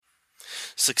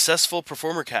Successful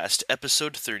Performer Cast,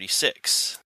 Episode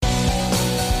 36.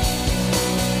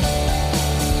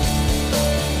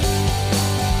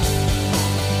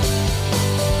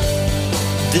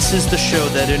 This is the show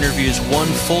that interviews one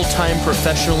full-time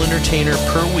professional entertainer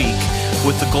per week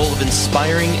with the goal of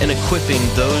inspiring and equipping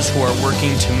those who are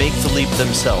working to make the leap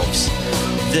themselves.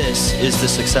 This is the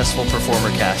Successful Performer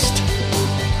Cast.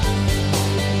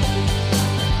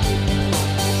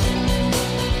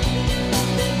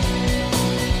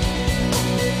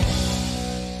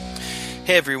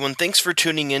 Hey everyone, thanks for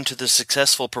tuning in to the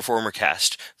Successful Performer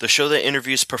Cast, the show that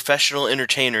interviews professional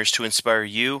entertainers to inspire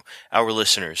you, our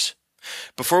listeners.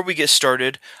 Before we get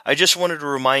started, I just wanted to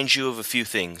remind you of a few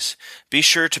things. Be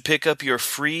sure to pick up your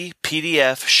free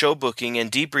PDF show booking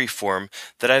and debrief form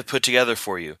that I've put together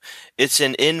for you. It's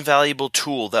an invaluable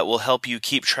tool that will help you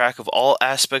keep track of all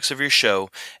aspects of your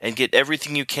show and get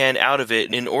everything you can out of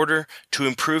it in order to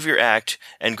improve your act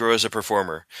and grow as a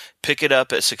performer. Pick it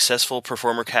up at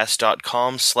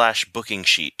successfulperformercast.com/booking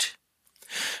sheet.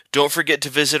 Don't forget to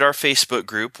visit our Facebook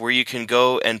group where you can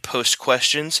go and post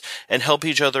questions and help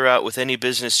each other out with any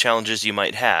business challenges you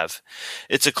might have.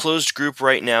 It's a closed group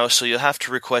right now, so you'll have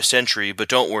to request entry, but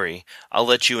don't worry, I'll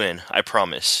let you in, I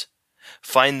promise.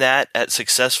 Find that at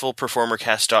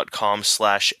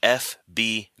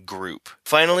successfulperformercast.com/FB group.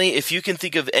 Finally, if you can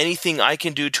think of anything I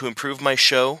can do to improve my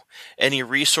show, any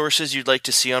resources you'd like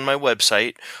to see on my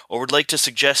website, or would like to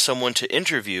suggest someone to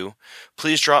interview,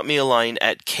 please drop me a line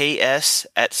at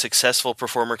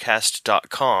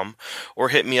ks@successfulperformercast.com or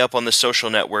hit me up on the social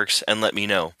networks and let me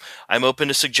know. I'm open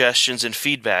to suggestions and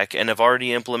feedback and have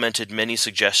already implemented many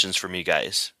suggestions from you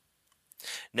guys.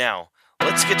 Now,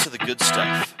 let's get to the good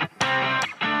stuff.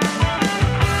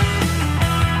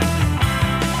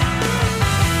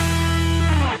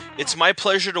 It's my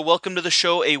pleasure to welcome to the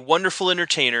show a wonderful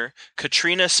entertainer.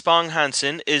 Katrine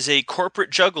Spang-Hanssen is a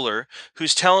corporate juggler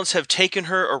whose talents have taken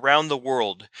her around the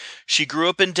world. She grew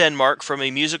up in Denmark from a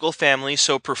musical family,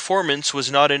 so performance was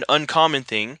not an uncommon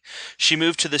thing. She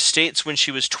moved to the States when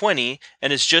she was 20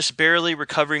 and is just barely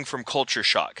recovering from culture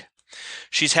shock.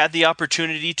 She's had the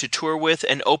opportunity to tour with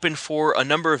and open for a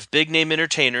number of big-name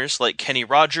entertainers like Kenny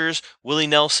Rogers, Willie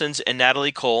Nelsons, and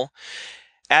Natalie Cole.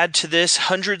 Add to this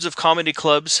hundreds of comedy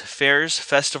clubs, fairs,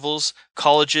 festivals,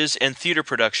 colleges, and theater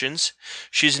productions.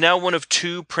 She's now one of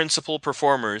two principal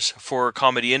performers for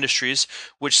Comedy Industries,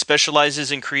 which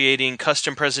specializes in creating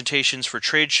custom presentations for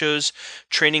trade shows,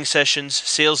 training sessions,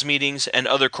 sales meetings, and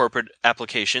other corporate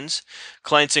applications.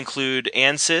 Clients include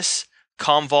Ansys,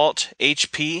 Commvault,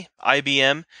 HP,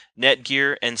 IBM,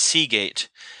 Netgear, and Seagate.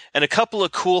 And a couple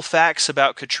of cool facts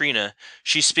about Katrine.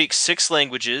 She speaks 6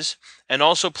 languages and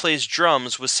also plays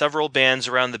drums with several bands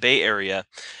around the Bay Area.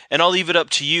 And I'll leave it up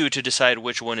to you to decide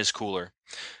which one is cooler.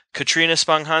 Katrine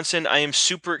Spang-Hanssen, I am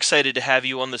super excited to have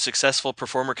you on the Successful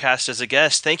Performer Cast as a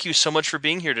guest. Thank you so much for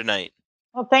being here tonight.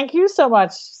 Well, thank you so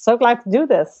much. So glad to do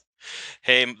this.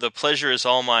 Hey, the pleasure is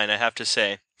all mine, I have to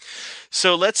say.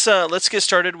 So let's get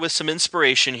started with some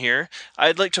inspiration here.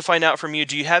 I'd like to find out from you,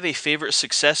 do you have a favorite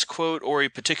success quote or a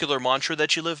particular mantra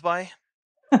that you live by?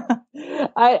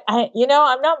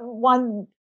 I'm not one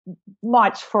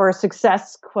much for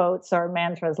success quotes or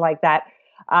mantras like that.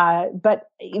 But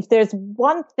if there's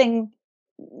one thing,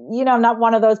 I'm not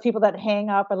one of those people that hang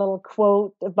up a little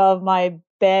quote above my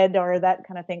bed or that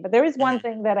kind of thing. But there is one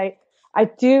thing that I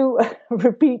do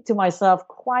repeat to myself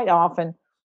quite often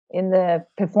in the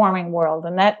performing world,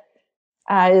 and that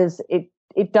is it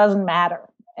doesn't matter.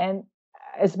 And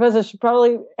I suppose I should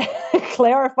probably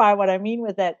clarify what I mean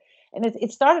with that. And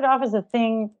it started off as a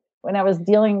thing when I was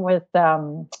dealing with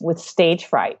stage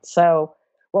fright. So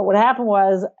what would happen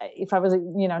was, if I was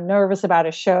nervous about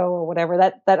a show or whatever,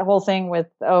 that whole thing with,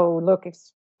 oh look,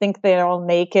 think they're all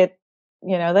naked,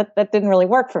 that didn't really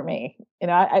work for me.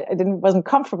 I wasn't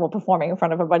comfortable performing in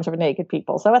front of a bunch of naked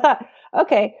people. So I thought,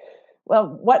 okay,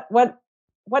 well, what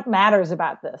matters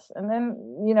about this? And then,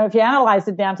 if you analyze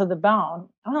it down to the bone,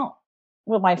 oh,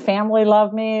 will my family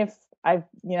love me if I,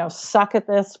 suck at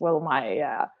this? Will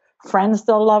my friends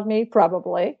still love me?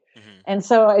 Probably. Mm-hmm. And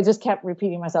so I just kept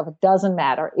repeating myself, it doesn't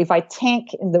matter. If I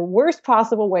tank in the worst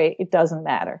possible way, it doesn't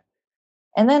matter.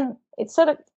 And then it sort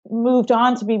of moved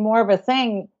on to be more of a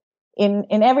thing in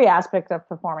every aspect of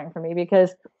performing for me,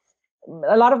 because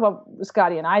a lot of what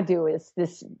Scotty and I do is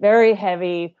this very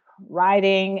heavy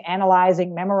writing,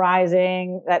 analyzing,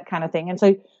 memorizing, that kind of thing. And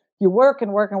so you work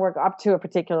and work and work up to a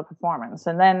particular performance.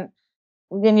 And then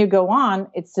you go on,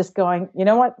 it's just going, you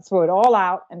know what, throw it all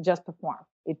out and just perform.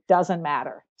 It doesn't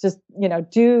matter. Just,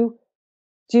 do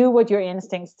what your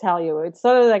instincts tell you. It's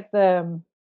sort of like the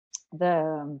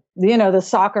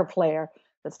soccer player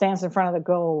that stands in front of the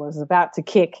goal is about to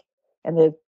kick, and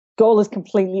the goal is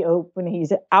completely open.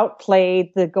 He's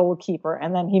outplayed the goalkeeper,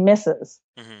 and then he misses.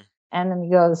 Mm-hmm. And then he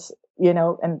goes,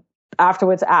 and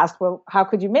afterwards asked, well, how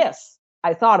could you miss?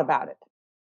 I thought about it.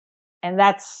 And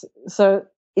that's, so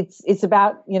it's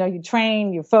about, you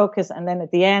train, you focus, and then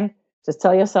at the end, just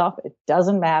tell yourself it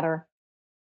doesn't matter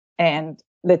and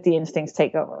let the instincts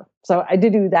take over. So I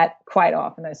do that quite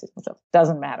often. I say to myself,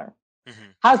 doesn't matter.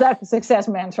 Mm-hmm. How's that for success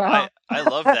mantra? I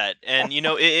love that, and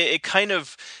it kind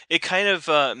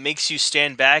of makes you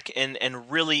stand back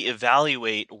and really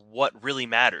evaluate what really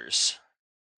matters.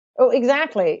 Oh,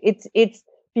 exactly. It's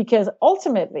because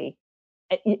ultimately,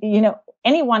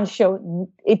 any one show,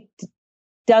 it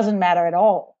doesn't matter at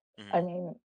all. Mm-hmm. I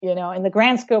mean, in the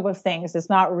grand scope of things, it's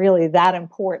not really that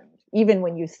important, even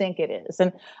when you think it is.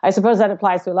 And I suppose that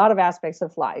applies to a lot of aspects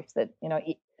of life that,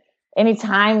 any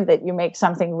time that you make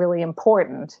something really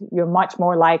important, you're much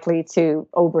more likely to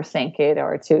overthink it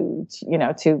or to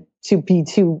be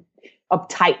too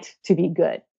uptight to be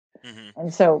good. Mm-hmm.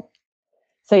 And so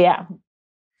yeah.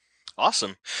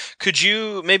 Awesome. Could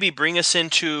you maybe bring us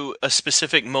into a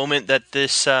specific moment that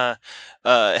this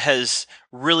has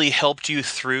really helped you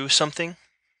through something?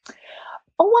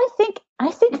 Oh, I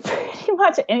think pretty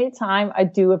much any time I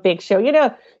do a big show,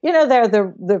 they're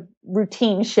the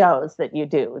routine shows that you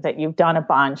do, that you've done a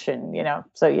bunch, and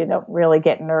so you don't really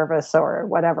get nervous or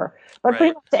whatever. But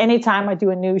pretty much any time I do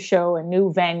a new show, a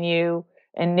new venue,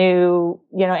 a new,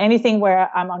 anything where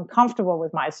I'm uncomfortable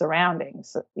with my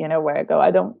surroundings, where I go,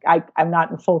 I'm not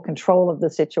in full control of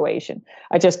the situation.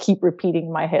 I just keep repeating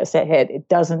in my head, it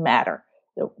doesn't matter.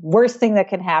 The worst thing that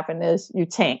can happen is you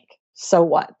tank. So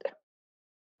what?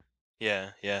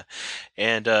 Yeah.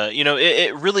 And,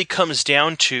 it really comes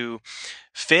down to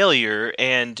failure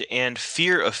and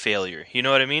fear of failure. You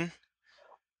know what I mean?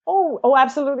 Oh,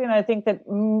 absolutely. And I think that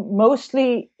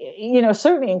mostly,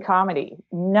 certainly in comedy,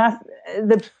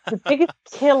 the biggest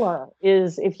killer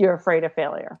is if you're afraid of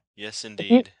failure. Yes,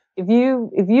 indeed. If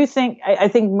you think, I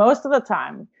think most of the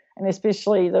time, and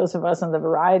especially those of us in the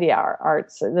variety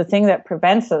arts, the thing that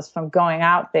prevents us from going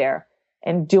out there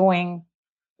and doing,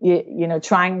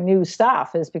 trying new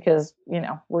stuff is because,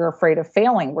 we're afraid of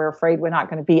failing. We're afraid we're not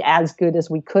going to be as good as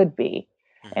we could be.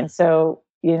 Mm-hmm. And so,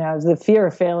 the fear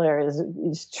of failure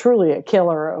is truly a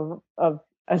killer of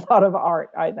a lot of art,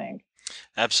 I think.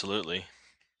 Absolutely.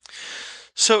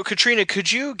 So, Katrine,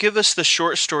 could you give us the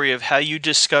short story of how you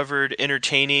discovered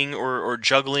entertaining or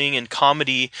juggling and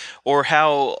comedy, or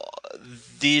how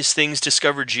these things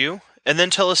discovered you? And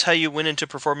then tell us how you went into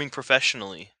performing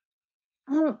professionally.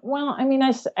 Well, I mean,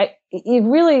 it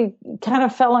really kind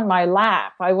of fell in my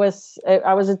lap. I was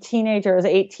a teenager. I was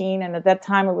 18, and at that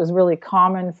time, it was really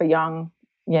common for young,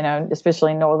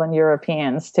 especially Northern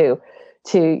Europeans to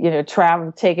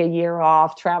travel, take a year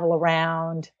off, travel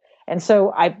around. And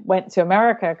so I went to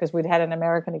America because we'd had an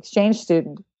American exchange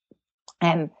student,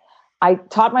 and I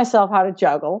taught myself how to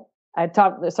juggle.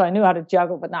 So I knew how to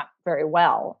juggle, but not very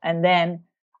well. And then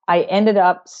I ended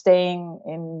up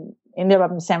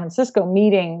in San Francisco,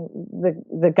 meeting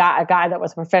a guy that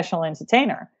was a professional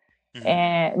entertainer, mm-hmm.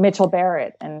 and Mitchell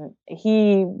Barrett, and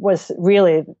he was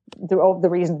really the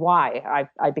reason why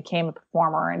I became a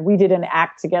performer. And we did an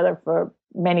act together for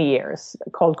many years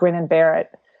called Grin and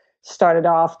Barrett. Started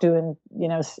off doing,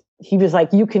 he was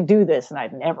like, "You can do this," and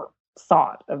I'd never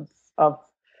thought of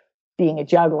being a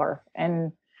juggler,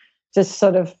 and just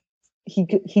sort of.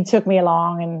 He took me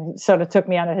along and sort of took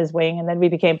me under his wing, and then we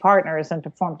became partners and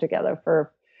performed together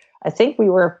for, I think we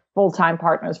were full-time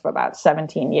partners for about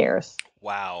 17 years.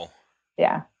 Wow.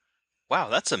 Yeah. Wow,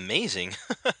 that's amazing.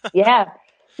 Yeah.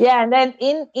 And then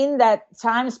in that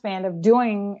time span of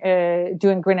doing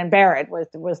Grin and Barrett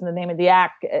was the name of the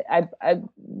act.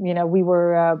 We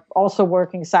were also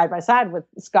working side by side with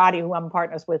Scotty, who I'm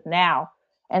partners with now,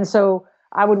 and so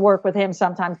I would work with him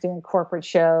sometimes doing corporate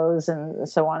shows and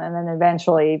so on. And then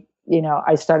eventually,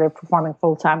 I started performing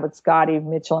full time with Scotty.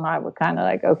 Mitchell and I were kind of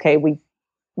like, okay, we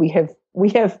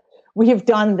have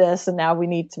done this, and now we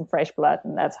need some fresh blood.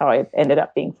 And that's how I ended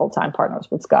up being full time partners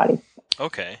with Scotty.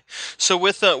 Okay, so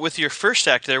with your first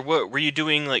act there, what were you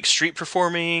doing? Like street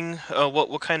performing?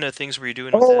 What kind of things were you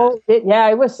doing with that?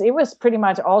 It was pretty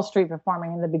much all street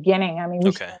performing in the beginning. I mean,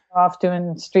 we started off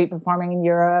doing street performing in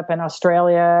Europe and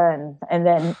Australia, and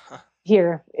then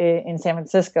here in San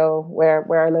Francisco,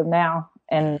 where I live now,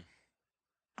 and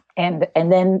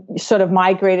then sort of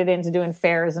migrated into doing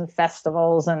fairs and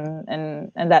festivals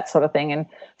and that sort of thing. And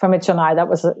for Mitchell and I, that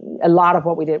was a lot of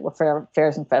what we did were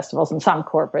fairs and festivals, and some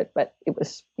corporate, but it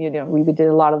was, we did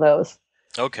a lot of those.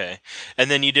 Okay. And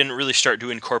then you didn't really start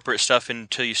doing corporate stuff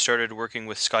until you started working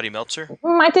with Scotty Meltzer?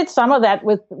 I did some of that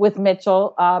with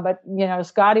Mitchell, but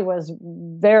Scotty was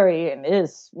very and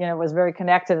is was very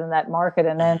connected in that market,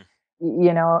 and then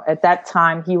Hmm. at that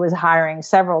time he was hiring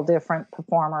several different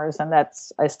performers, and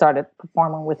I started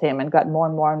performing with him and got more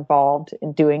and more involved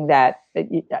in doing that.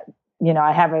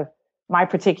 I have my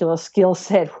particular skill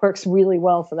set works really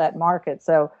well for that market,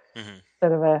 so Hmm.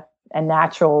 sort of a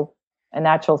natural a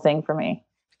natural thing for me.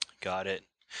 Got it.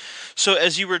 So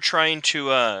as you were trying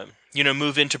to,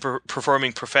 move into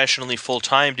performing professionally full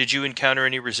time, did you encounter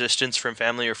any resistance from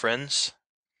family or friends?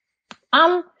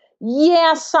 Um,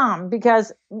 yeah, some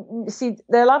because see,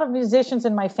 there are a lot of musicians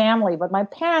in my family, but my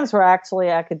parents were actually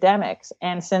academics,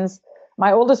 and since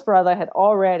my oldest brother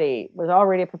was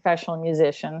already a professional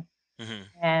musician, Hmm.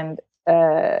 and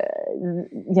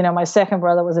my second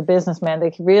brother was a businessman,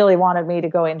 they really wanted me to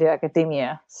go into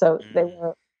academia, so Mm.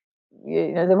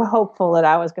 they were hopeful that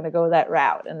I was going to go that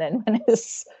route. And then when it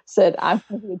said I'm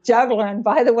going to be a juggler, and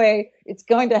by the way, it's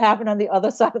going to happen on the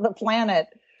other side of the planet,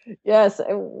 yes,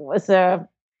 it was a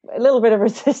little bit of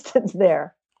resistance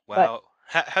there. But Wow.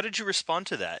 How did you respond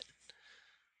to that?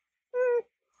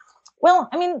 well,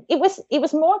 I mean, it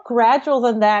was more gradual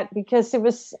than that because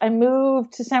I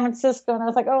moved to San Francisco and I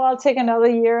was like, oh, I'll take another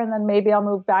year and then maybe I'll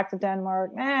move back to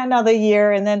Denmark. Another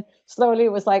year, and then slowly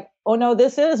it was like, oh no,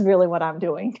 this is really what I'm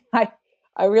doing.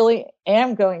 I really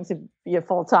am going to be a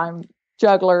full time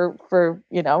juggler for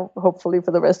hopefully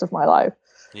for the rest of my life.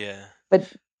 Yeah.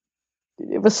 But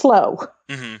it was slow.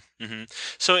 Hmm. Hmm.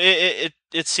 So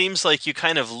it seems like you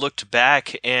kind of looked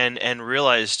back and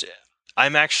realized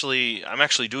I'm actually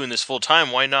doing this full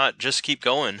time. Why not just keep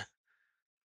going?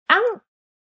 I'm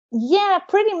Yeah,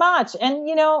 pretty much. And,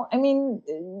 I mean,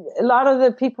 a lot of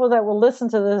the people that will listen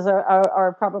to this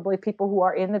are probably people who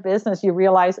are in the business. You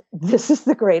realize this is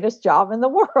the greatest job in the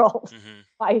world. Hmm.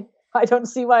 I, I don't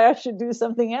see why I should do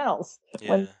something else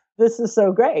when Yeah. this is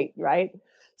so great, right?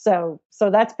 So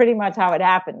that's pretty much how it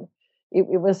happened. It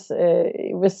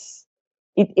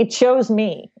chose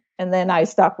me, and then I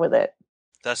stuck with it.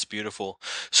 That's beautiful.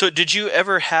 So did you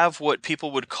ever have what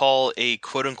people would call a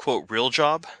quote unquote real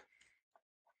job?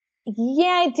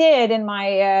 Yeah, I did in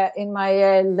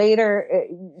my later.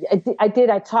 I did.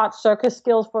 I taught circus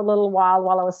skills for a little while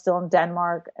I was still in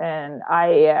Denmark, and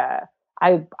I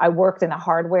worked in a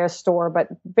hardware store, but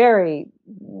very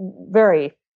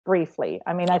very briefly.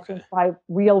 I mean, I Okay. think my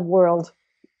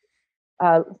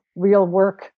uh, real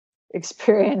work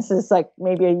experience is like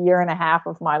maybe a year and a half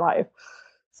of my life,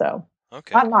 so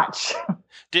Okay. not much.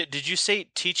 Did you say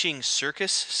teaching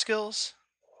circus skills?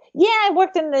 Yeah, I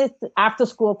worked in this after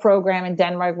school program in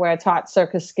Denmark where I taught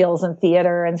circus skills and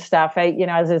theater and stuff.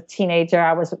 As a teenager,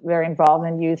 I was very involved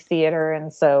in youth theater.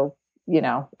 And so,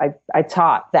 I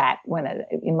taught that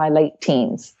in my late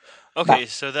teens, but Okay,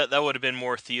 so that would have been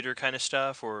more theater kind of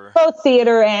stuff, or both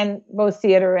theater and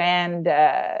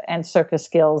circus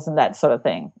skills and that sort of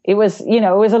thing. It was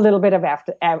a little bit of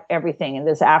everything in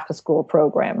this after school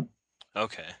program.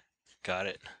 okay, got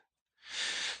it.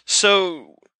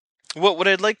 So what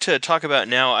I'd like to talk about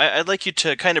now, I'd like you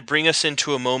to kind of bring us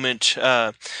into a moment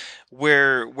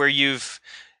where you've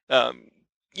um,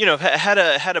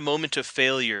 had a moment of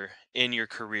failure in your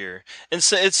career, and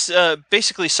so it's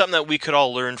basically something that we could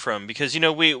all learn from because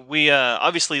we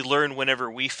obviously learn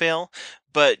whenever we fail,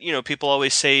 but people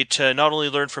always say to not only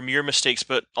learn from your mistakes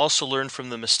but also learn from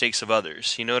the mistakes of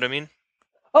others. You know what I mean?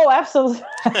 Oh, absolutely,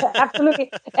 absolutely.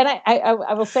 And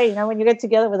I will say, when you get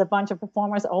together with a bunch of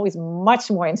performers, always much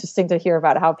more interesting to hear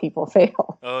about how people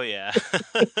fail Oh yeah.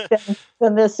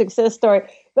 than the success story.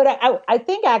 But I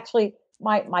think actually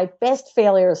my best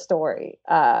failure story,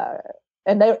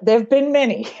 and there've been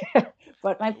many,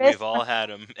 but my We've best all one, had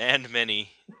them, and many.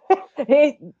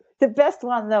 the best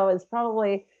one though is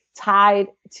probably tied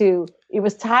to it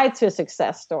was tied to a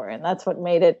success story, and that's what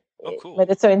Oh, cool. made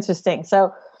it so interesting.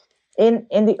 So in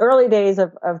the early days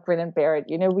of Grin and Bear It,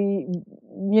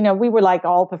 we were like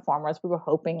all performers. We were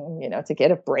hoping, to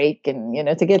get a break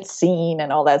and, to get seen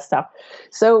and all that stuff.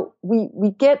 So we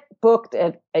get booked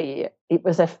at it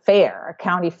was a fair, a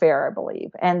county fair, I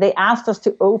believe. And they asked us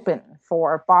to open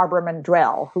for Barbara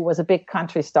Mandrell, who was a big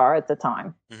country star at the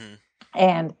time. Hmm.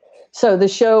 And so the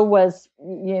show was,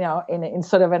 in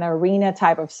sort of an arena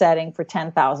type of setting for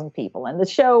 10,000 people. And the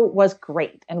show was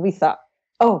great. And we thought,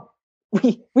 oh,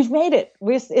 we've made it.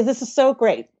 This is so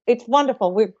great. It's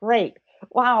wonderful. We're great.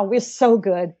 Wow, we're so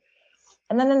good.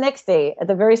 And then the next day at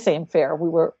the very same fair, we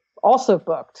were also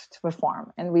booked to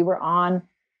perform. And we were on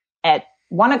at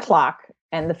 1 o'clock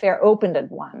and the fair opened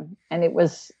at 1. And it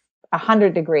was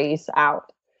 100 degrees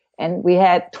out. And we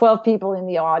had 12 people in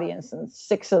the audience, and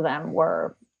 6 of them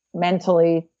were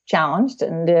mentally challenged,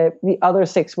 and the other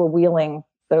 6 were wheeling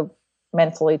the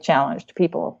mentally challenged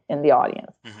people in the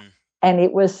audience. Mm-hmm. And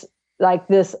it was like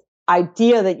this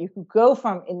idea that you could go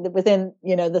from within,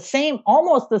 the same,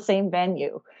 almost the same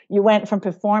venue. You went from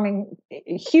performing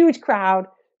a huge crowd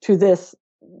to this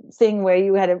thing where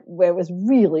where it was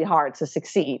really hard to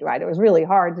succeed, right? It was really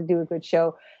hard to do a good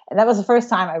show. And that was the first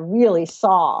time I really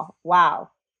saw, wow,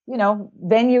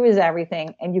 venue is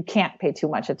everything, and you can't pay too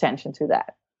much attention to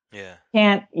that. Yeah.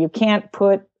 You can't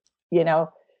put,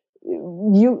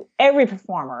 every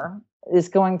performer is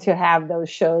going to have those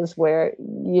shows where,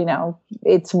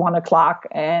 it's 1:00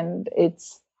 and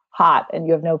it's hot and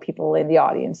you have no people in the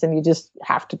audience, and you just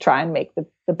have to try and make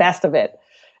the best of it.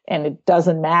 And it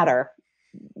doesn't matter,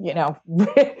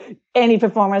 any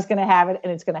performer is going to have it,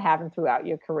 and it's going to happen throughout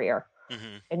your career.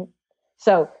 Mm-hmm. And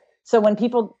so when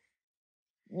people,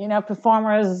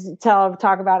 performers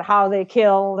talk about how they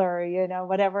killed or,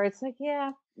 whatever, it's like,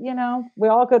 yeah,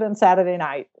 we're all good on Saturday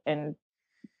night, and,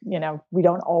 we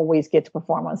don't always get to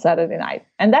perform on Saturday night,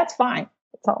 and that's fine.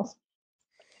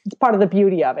 It's part of the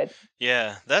beauty of it.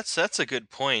 Yeah, that's a good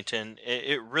point, and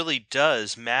it really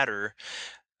does matter.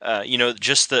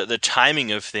 Just the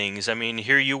timing of things. I mean,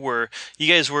 here you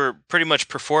guys were pretty much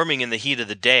performing in the heat of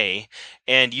the day,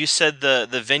 and you said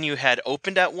the venue had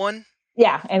opened at 1?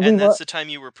 Yeah, and that's the time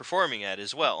you were performing at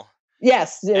as well.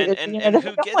 Yes, and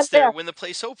who gets there when the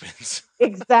place opens?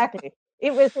 Exactly.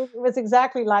 It was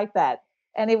exactly like that.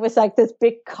 And it was like this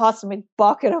big cosmic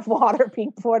bucket of water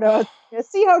being poured out.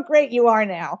 See how great you are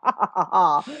now.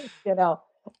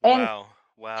 And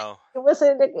Wow. It was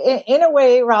in a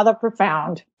way rather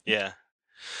profound. Yeah.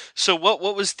 So what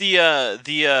was the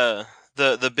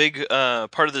big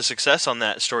part of the success on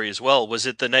that story as well? Was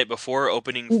it the night before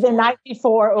opening? The night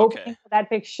before opening for that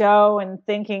big show, and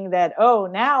thinking that,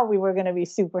 now we were going to be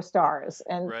superstars.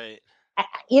 And right.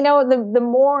 The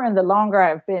more and the longer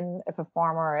I've been a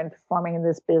performer and performing in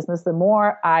this business, the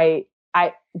more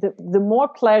the more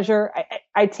pleasure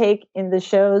I take in the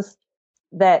shows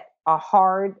that are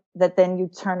hard, that then you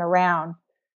turn around,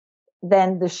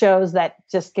 than the shows that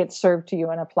just get served to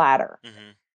you in a platter.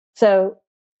 Mm-hmm. So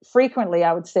frequently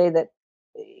I would say that,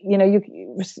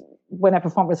 when I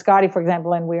perform with Scotty, for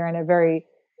example, and we're in a very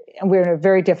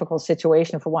difficult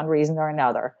situation for one reason or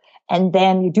another, and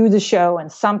then you do the show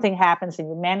and something happens and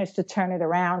you manage to turn it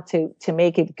around to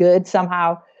make it good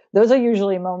somehow. Those are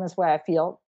usually moments where I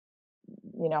feel,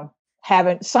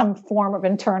 having some form of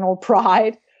internal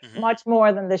pride, mm-hmm. much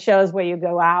more than the shows where you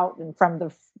go out and from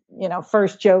the,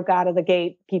 first joke out of the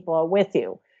gate, people are with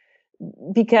you.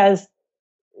 Because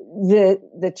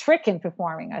the trick in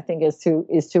performing, I think, is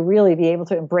to really be able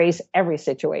to embrace every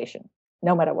situation,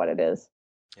 no matter what it is.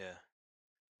 Yeah.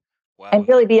 Wow. And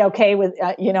really be okay with,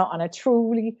 on a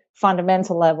truly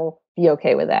fundamental level, be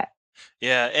okay with that.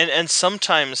 Yeah, and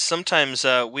sometimes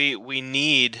we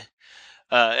need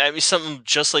something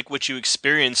just like what you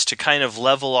experienced to kind of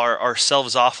level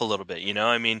ourselves off a little bit.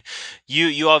 I mean,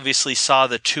 you obviously saw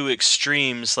the two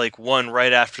extremes, like one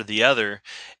right after the other,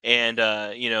 and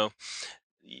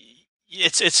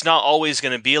it's not always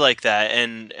going to be like that,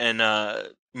 and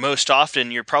most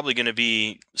often you're probably going to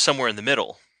be somewhere in the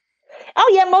middle.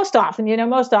 Oh yeah, most often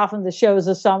the shows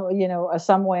are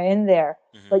somewhere in there,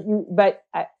 mm-hmm. but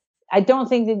I don't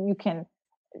think that you can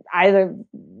either,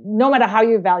 no matter how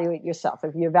you evaluate yourself,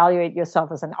 if you evaluate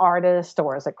yourself as an artist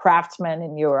or as a craftsman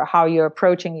and how you're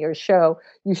approaching your show,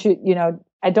 you should,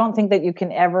 I don't think that you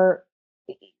can ever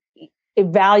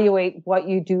evaluate what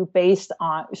you do based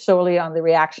solely on the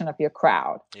reaction of your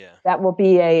crowd. Yeah. That will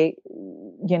be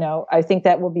I think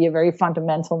that will be a very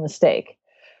fundamental mistake,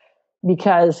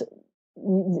 because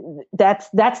that's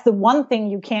the one thing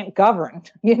you can't govern,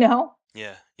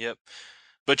 Yeah. Yep.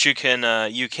 But you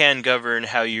can govern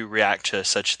how you react to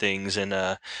such things,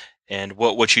 and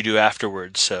what you do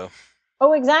afterwards. So.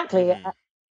 Oh, exactly. Mm-hmm.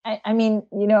 I mean,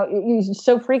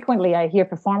 so frequently I hear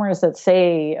performers that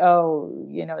say,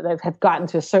 they have gotten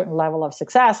to a certain level of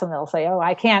success, and they'll say,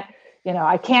 I can't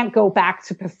go back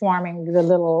to performing the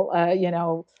little,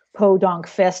 Podunk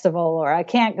festival, or I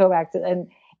can't go back to,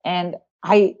 and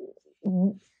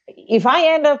if I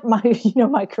end up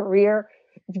my career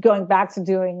going back to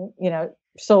doing,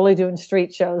 solely doing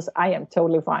street shows, I am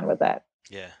totally fine with that.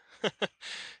 Yeah.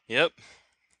 Yep.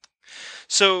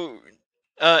 So,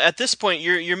 at this point,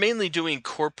 you're mainly doing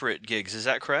corporate gigs, is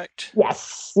that correct?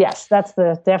 Yes. That's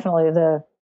definitely the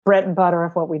bread and butter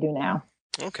of what we do now.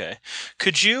 Okay.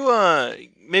 Could you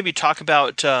maybe talk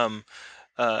about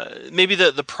maybe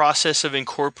the process of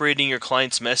incorporating your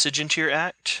client's message into your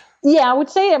act? Yeah, I would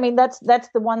say. I mean, that's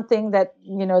the one thing that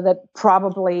that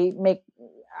probably make.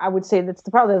 I would say that's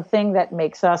probably the thing that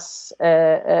makes us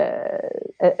a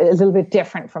little bit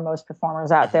different from most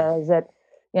performers out there is that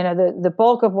the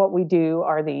bulk of what we do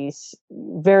are these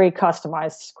very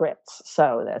customized scripts.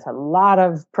 So there's a lot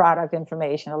of product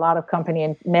information, a lot of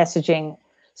company messaging.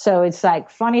 So it's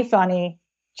like funny,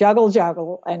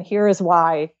 juggle, and here is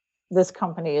why this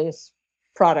company's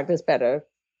product is better,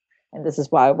 and this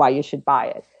is why you should buy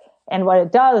it. And what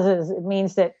it does is it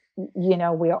means that we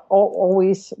are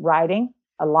always writing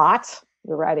a lot.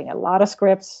 We're writing a lot of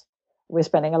scripts. We're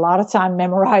spending a lot of time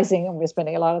memorizing, and we're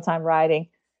spending a lot of time writing.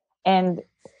 And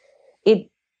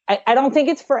I don't think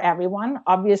it's for everyone.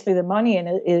 Obviously, the money in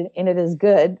it is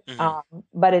good,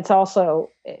 but it's also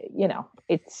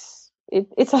it's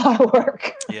a lot of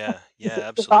work. Yeah,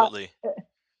 absolutely.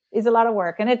 It's a lot of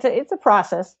work, and it's a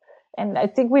process. And I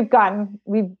think we've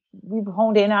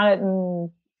honed in on it and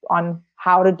on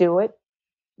how to do it,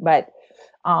 but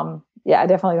I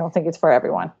definitely don't think it's for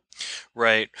everyone.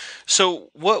 Right.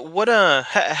 So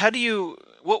how do you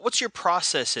what's your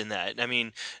process in that? I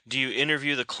mean, do you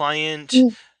interview the client?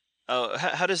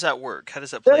 How does that work? How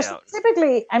does that play out?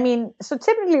 Typically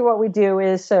what we do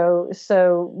is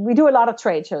so we do a lot of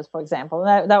trade shows, for example.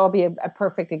 That will be a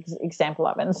perfect example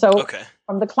of it. And so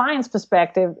from the client's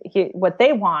perspective, what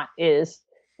they want is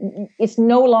it's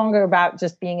no longer about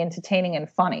just being entertaining and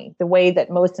funny the way that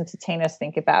most entertainers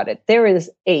think about it. There is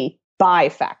a buy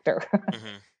factor.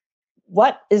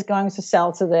 What is going to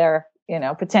sell to their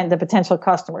the potential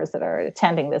customers that are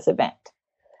attending this event?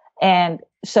 And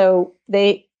so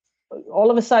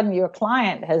all of a sudden your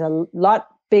client has a lot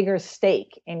bigger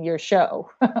stake in your show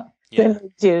than they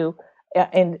do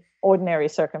in ordinary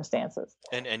circumstances.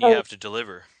 And you have to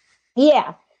deliver.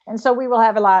 Yeah. And so we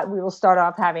will start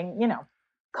off having,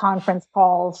 conference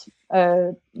calls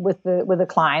with the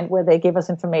client where they give us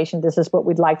information. This is what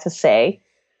we'd like to say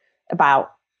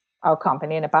about our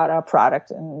company and about our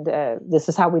product. And this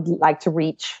is how we'd like to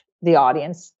reach the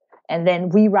audience. And then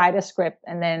we write a script,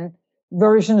 and then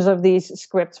versions of these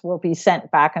scripts will be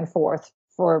sent back and forth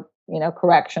for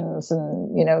corrections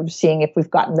and seeing if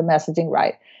we've gotten the messaging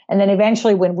right. And then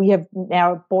eventually, when we have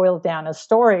now boiled down a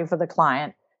story for the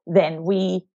client, then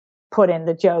we put in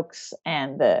the jokes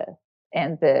and the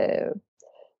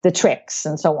tricks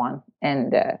and so on,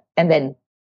 and then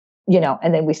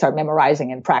we start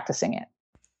memorizing and practicing it.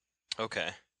 Okay.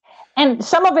 And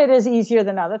some of it is easier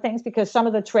than other things because some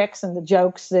of the tricks and the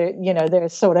jokes,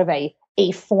 there's sort of a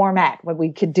format what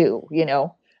we could do,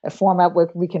 a format where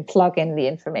we can plug in the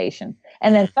information.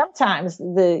 And then sometimes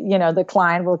the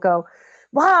client will go,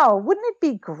 wow, wouldn't it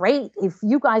be great if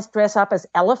you guys dress up as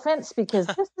elephants? Because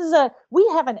we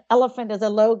have an elephant as a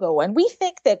logo, and we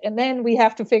think that, and then we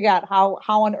have to figure out how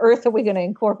on earth are we going to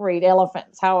incorporate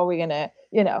elephants? How are we going to,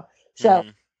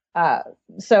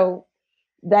 so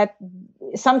that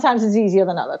sometimes is easier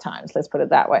than other times. Let's put it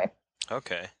that way.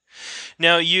 Okay.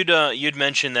 Now you'd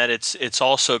mentioned that it's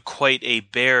also quite a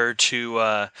bear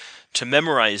to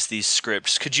memorize these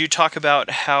scripts. Could you talk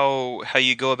about how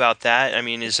you go about that? I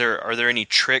mean, are there any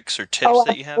tricks or tips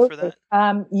that you have for that?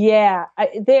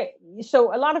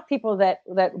 So a lot of people that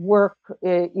work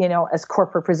as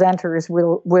corporate presenters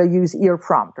will use ear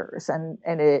prompters, and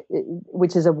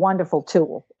which is a wonderful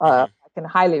tool. I can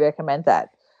highly recommend that.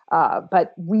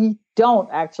 But we don't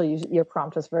actually use ear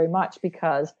prompters very much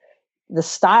because the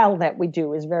style that we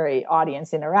do is very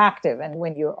audience interactive. And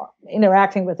when you're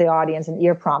interacting with the audience, an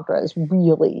ear prompter is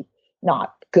really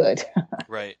not good.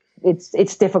 Right.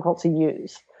 It's difficult to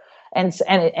use. And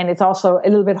it's also a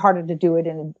little bit harder to do it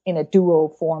in a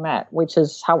duo format, which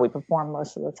is how we perform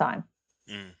most of the time.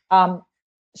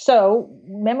 So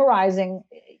memorizing,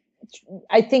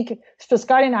 I think for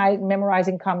Scotty and I,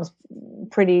 memorizing comes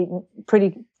pretty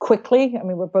quickly. I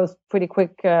mean, we're both pretty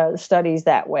quick studies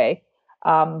that way.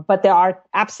 But there are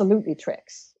absolutely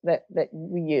tricks that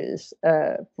we use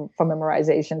for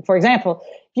memorization. For example,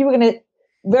 if you were going to,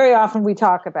 very often we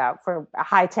talk about for a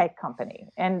high-tech company,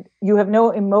 and you have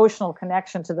no emotional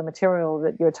connection to the material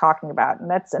that you're talking about. And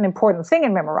that's an important thing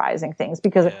in memorizing things,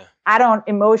 because I don't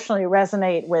emotionally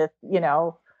resonate with,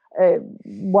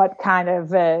 what kind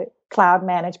of cloud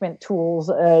management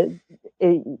tools, a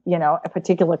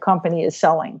particular company is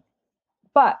selling.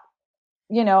 But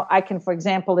I can, for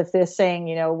example, if they're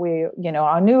saying,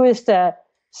 our newest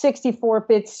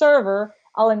 64-bit server,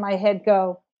 I'll in my head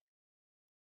go,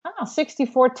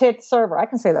 64-bit server. I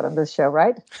can say that on this show,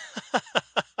 right?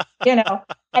 And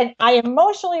I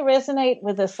emotionally resonate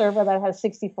with a server that has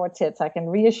 64 tits. I can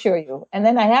reassure you. And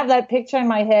then I have that picture in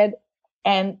my head,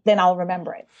 and then I'll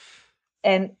remember it.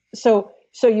 And so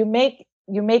you make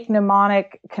make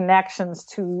mnemonic connections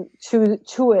to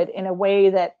it in a way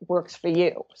that works for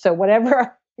you. So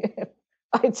whatever,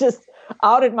 I just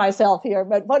outed myself here,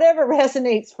 but whatever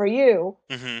resonates for you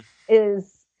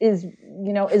is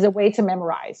a way to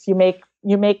memorize. You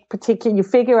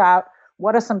figure out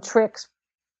what are some tricks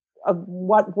of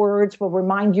what words will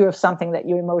remind you of something that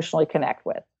you emotionally connect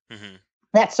with.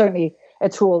 That's certainly a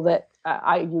tool that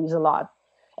I use a lot.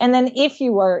 And then if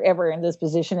you are ever in this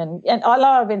position, and a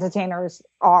lot of entertainers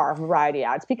are variety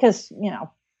acts, because,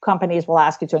 companies will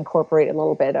ask you to incorporate a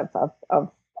little bit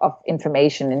of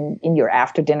information in your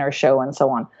after dinner show and so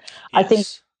on.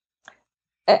 Yes.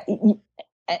 I think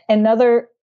another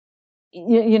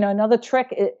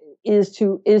trick is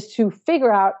to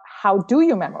figure out how do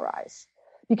you memorize,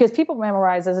 because people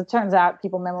memorize, as it turns out,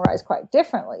 people memorize quite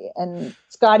differently. And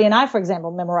Scotty and I, for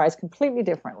example, memorize completely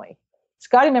differently.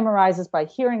 Scotty memorizes by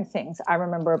hearing things. I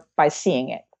remember by seeing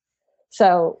it.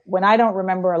 So when I don't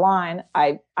remember a line,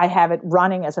 I have it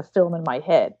running as a film in my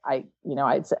head. I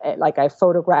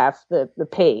photograph the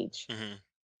page.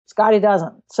 Scotty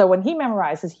doesn't. So when he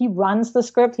memorizes, he runs the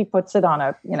script. He puts it on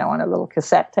a little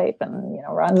cassette tape and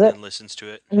runs it. And listens to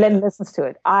it. And then listens to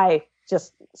it. I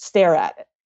just stare at it.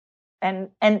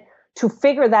 And to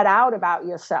figure that out about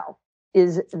yourself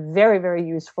is very, very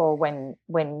useful when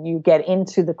you get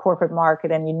into the corporate market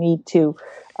and you need to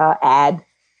add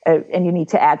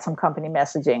some company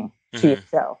messaging to your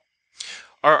show.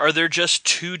 Are there just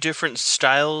two different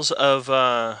styles of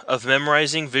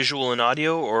memorizing, visual and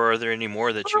audio, or are there any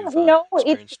more that you've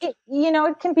experienced?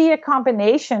 It can be a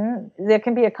combination. There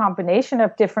can be a combination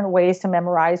of different ways to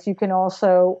memorize. You can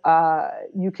also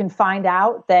you can find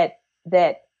out that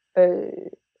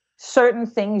certain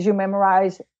things you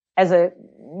memorize as a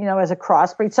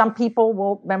crossbreed. Some people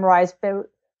will memorize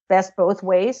best both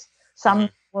ways. Some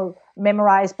will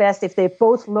memorize best if they're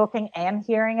both looking and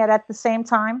hearing it at the same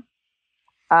time.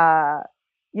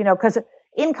 Because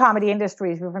in comedy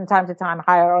industries, we from time to time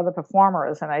hire other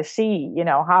performers, and I see,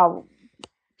 how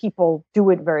people do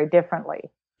it very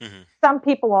differently. Some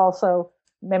people also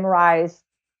memorize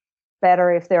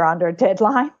better if they're under a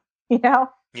deadline,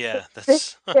 Yeah,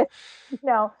 that's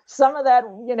some of that,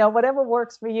 whatever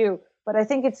works for you. But I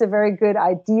think it's a very good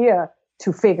idea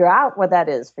to figure out what that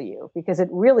is for you, because it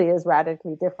really is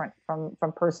radically different from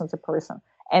person to person.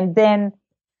 And then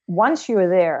once you're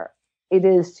there, it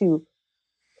is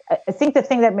I think the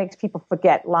thing that makes people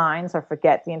forget lines or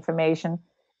forget the information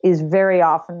is very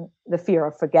often the fear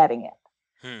of forgetting it.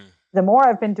 The more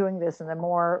I've been doing this and the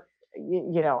more,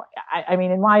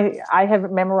 I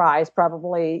have memorized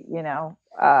probably,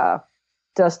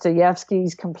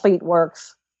 Dostoevsky's complete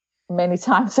works many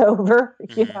times over,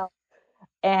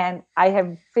 and I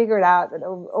have figured out that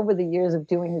over the years of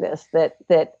doing this, that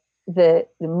the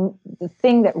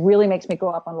thing that really makes me go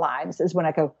up on lines is when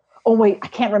I go, oh wait, I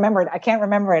can't remember it.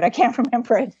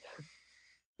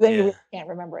 Then you really can't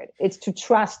remember it. It's to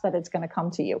trust that it's going to come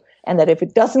to you, and that if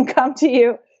it doesn't come to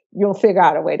you, you'll figure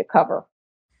out a way to cover.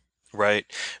 Right.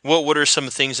 What are some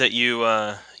things that you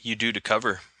do to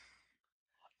cover?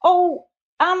 Oh,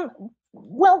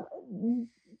 well,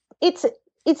 it's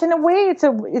in a way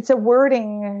it's a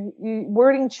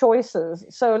wording choices.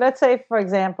 So let's say, for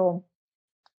example,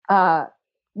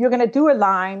 you're going to do a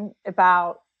line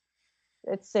about,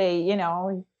 let's say,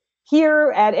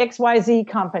 here at XYZ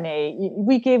company,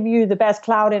 we give you the best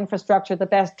cloud infrastructure, the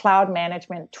best cloud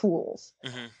management tools.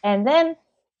 And then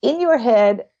in your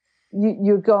head,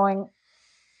 you're going,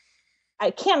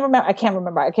 I can't remember.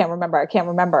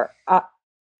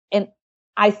 And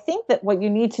I think that what you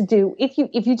need to do, if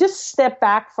you just step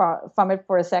back from it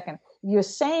for a second, you're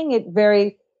saying it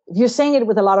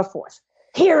with a lot of force.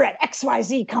 Here at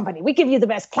XYZ company, we give you the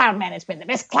best cloud management, the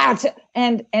best cloud,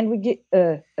 and we get,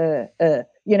 if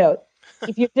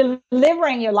you're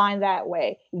delivering your line that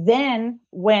way, then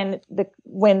when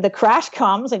the crash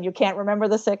comes and you can't remember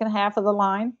the second half of the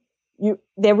line,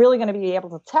 they're really going to be able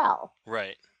to tell.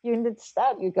 Right.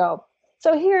 Instead, you go,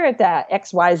 so here at the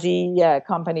XYZ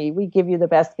company, we give you the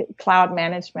best cloud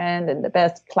management and the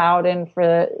best cloud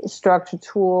infrastructure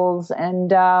tools,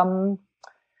 and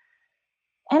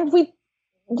we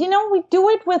do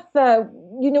it with a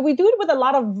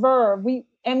lot of verb. We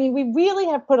really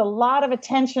have put a lot of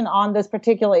attention on this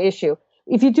particular issue.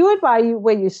 If you do it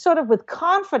where you sort of with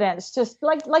confidence, just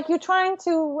like you're trying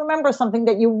to remember something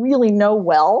that you really know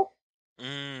well,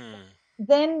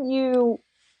 then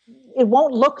it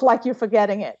won't look like you're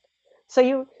forgetting it. So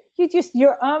your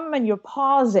and your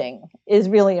pausing is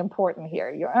really important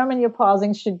here. Your and your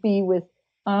pausing should be with,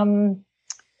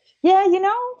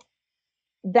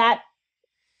 that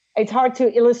it's hard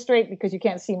to illustrate because you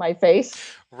can't see my face.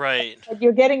 Right. But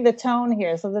you're getting the tone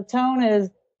here. So the tone is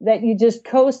that you're just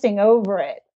coasting over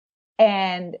it.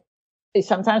 And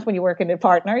sometimes when you work in a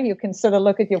partner, you can sort of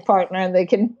look at your partner and they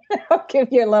can give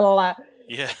you a little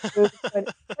Yeah.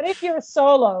 but if you're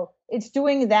solo, it's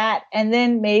doing that, and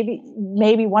then maybe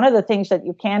one of the things that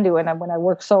you can do, and when I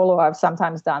work solo, I've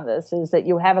sometimes done this, is that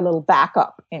you have a little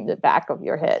backup in the back of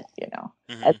your head,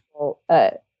 as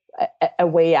Hmm. a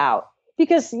way out.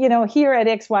 Because here at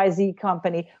XYZ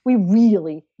Company, we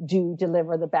really do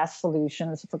deliver the best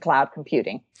solutions for cloud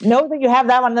computing. Know that you have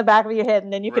that one in the back of your head,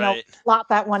 and then you can always Right. slot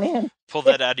that one in. Pull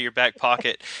that out of your back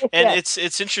pocket. And Yes,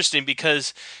 it's interesting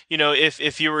because,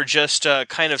 if you were just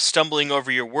kind of stumbling over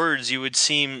your words, you would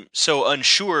seem so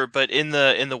unsure, but in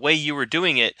the way you were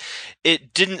doing it,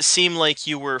 it didn't seem like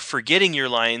you were forgetting your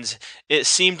lines. It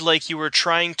seemed like you were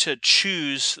trying to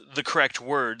choose the correct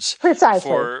words precisely.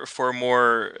 for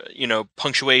more,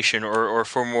 punctuation, or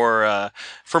for more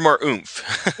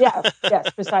oomph. Yes, yes,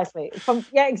 precisely.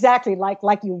 Yeah, exactly. Like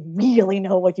you really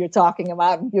know what you're talking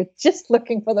about. And you're just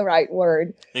looking for the right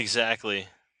word. Exactly.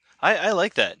 I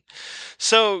like that.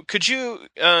 So, could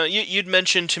you'd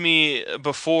mentioned to me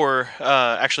before,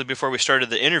 actually before we started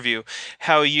the interview,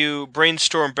 how you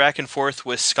brainstormed back and forth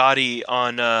with Scotty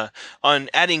on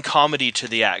adding comedy to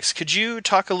the acts. Could you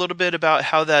talk a little bit about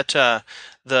how that the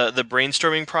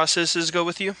brainstorming processes go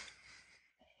with you?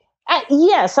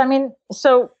 Yes, I mean,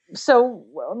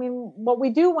 I mean, what we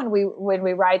do when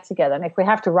we write together, and if we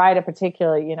have to write a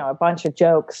particular, a bunch of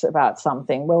jokes about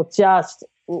something, we'll just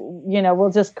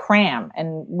cram,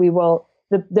 and we will.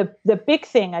 The big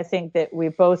thing I think that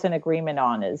we're both in agreement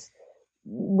on is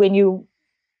when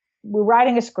we're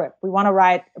writing a script, we want to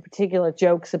write a particular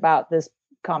jokes about this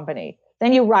company.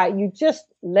 Then you just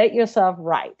let yourself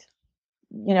write.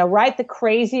 Write the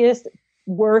craziest,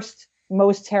 worst,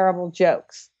 most terrible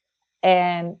jokes,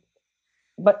 and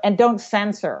don't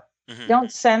censor. Hmm.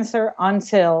 Don't censor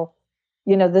until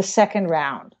the second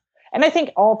round. And I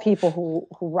think all people who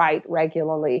write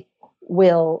regularly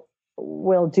will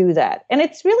do that. And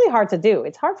it's really hard to do.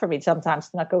 It's hard for me sometimes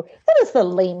to not go, that is the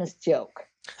lamest joke.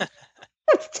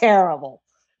 That's terrible.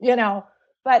 You know,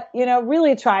 but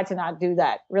really try to not do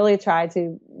that. Really try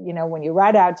to, when you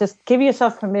write out, just give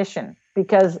yourself permission,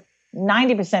 because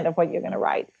 90% of what you're going to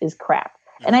write is crap.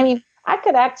 And I Hmm. mean, I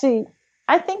could actually,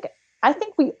 I think, I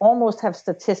think we almost have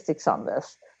statistics on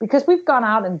this, because we've gone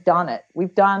out and done it.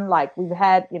 We've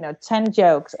had, 10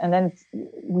 jokes, and then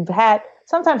we've had,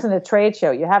 sometimes in a trade show,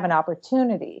 you have an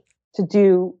opportunity to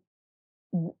do,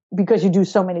 because you do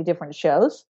so many different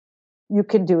shows, you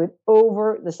can do it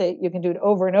you can do it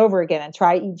over and over again and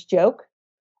try each joke.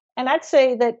 And I'd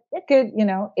say that a good,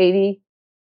 80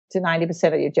 to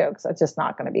 90% of your jokes are just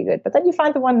not going to be good. But then you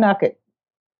find the one nugget,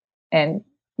 and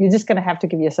you're just going to have to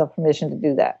give yourself permission to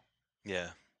do that. Yeah.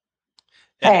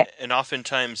 And Hey, and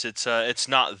oftentimes it's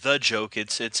not the joke,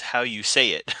 it's how you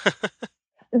say it.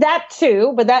 that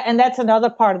too, but that's another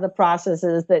part of the process,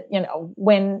 is that,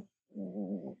 when,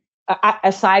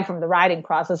 aside from the writing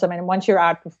process, I mean, once you're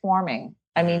out performing,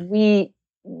 I Hmm. mean,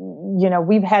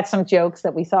 we've had some jokes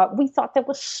that we thought that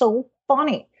was so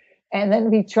funny. And then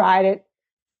we tried it,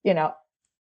 you know,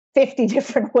 50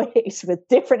 different ways with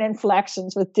different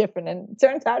inflections, and it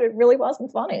turns out it really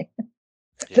wasn't funny.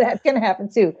 Yeah. That can happen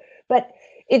too. But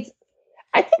it's,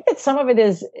 I think that some of it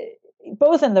is,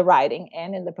 both in the writing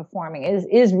and in the performing,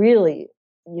 is really,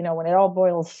 when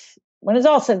it's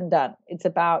all said and done, it's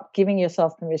about giving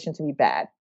yourself permission to be bad.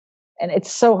 And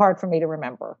it's so hard for me to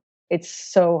remember. It's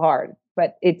so hard,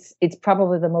 but it's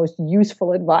probably the most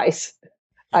useful advice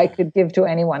I Hmm. could give to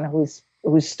anyone who's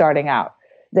starting out,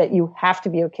 that you have to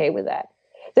be okay with that.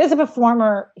 There's a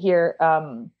performer here,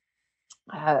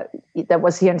 uh, that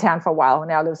was here in town for a while, who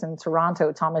now lives in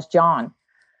Toronto, Thomas John,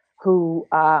 who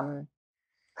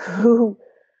who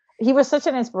he was such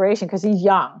an inspiration, because he's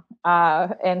young,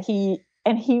 and he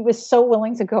was so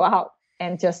willing to go out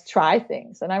and just try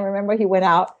things. And I remember he went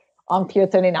out on Pier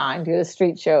 39, do a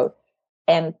street show,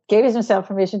 and gave himself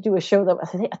permission to do a show that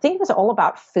I think it was all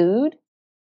about food,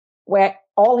 where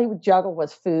all he would juggle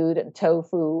was food and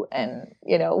tofu and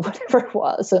whatever it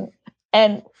was, and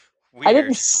I didn't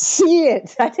Weird. see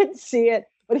it. I didn't see it,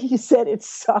 but he said it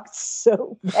sucked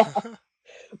so bad.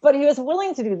 But he was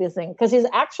willing to do this thing because his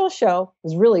actual show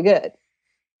was really good.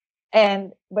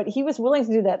 But he was willing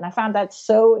to do that, and I found that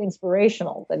so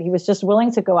inspirational, that he was just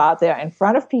willing to go out there in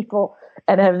front of people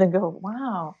and have them go,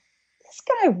 "Wow, this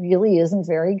guy really isn't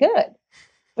very good."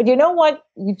 But you know what?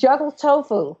 You juggle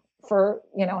tofu for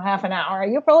half an hour,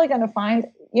 you're probably going to find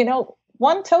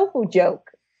one tofu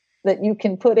joke that you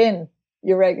can put in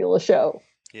your regular show,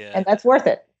 Yeah. and that's worth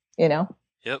it. You know.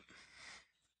 Yep.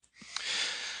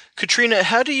 Katrina,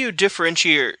 how do you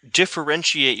differentiate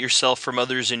yourself from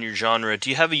others in your genre? Do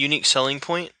you have a unique selling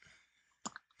point?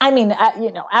 I mean,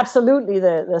 absolutely,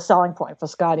 the selling point for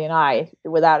Scotty and I,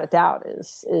 without a doubt,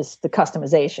 is the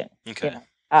customization. You Okay.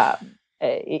 know,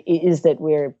 is that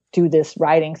we do this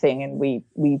writing thing, and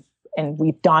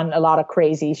we've done a lot of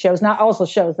crazy shows. Not also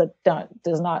shows that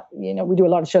does not. We do a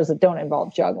lot of shows that don't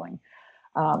involve juggling.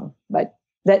 But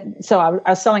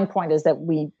our selling point is that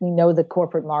we know the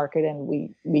corporate market, and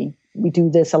we do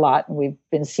this a lot, and we've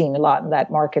been seen a lot in that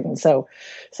market, and so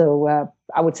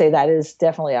I would say that is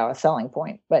definitely our selling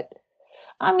point. But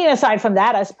I mean, aside from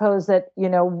that, I suppose that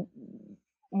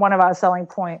one of our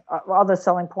other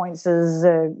selling points is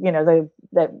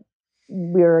that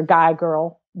we're a guy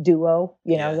girl duo.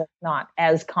 Yeah. That's not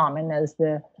as common as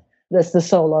the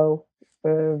solo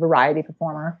variety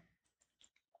performer.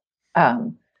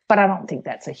 But I don't think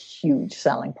that's a huge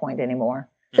selling point anymore.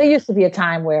 There used to be a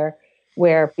time where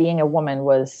being a woman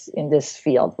was in this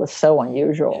field was so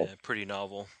unusual. Yeah, pretty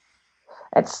novel.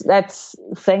 That's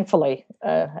thankfully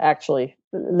actually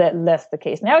less the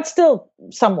case now. It's still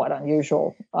somewhat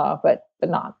unusual, but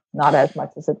not as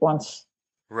much as it once.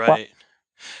 Right.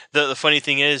 The funny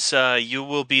thing is, you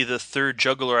will be the third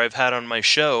juggler I've had on my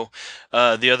show.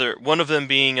 One of them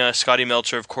being Scotty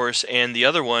Meltzer, of course, and the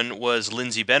other one was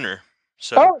Lindsay Benner.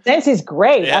 So, Lindsay's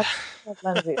great. yeah.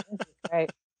 Lindsay's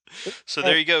great. So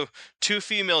there you go, two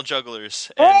female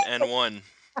jugglers and one.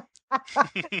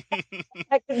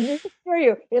 I can assure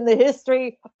you, in the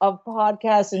history of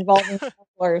podcasts involving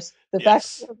jugglers, the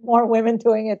fact that there are more women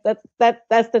doing it,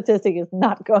 that statistic is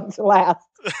not going to last.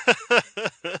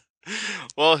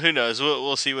 Well, who knows?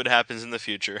 We'll see what happens in the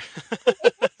future.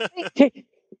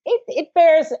 It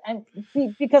bears, and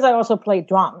because I also play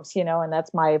drums, and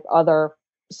that's my other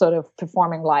sort of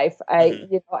performing life. I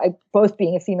both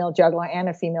being a female juggler and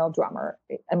a female drummer.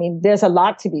 I mean, there's a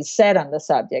lot to be said on the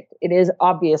subject. It is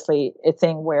obviously a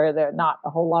thing where there are not a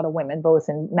whole lot of women, both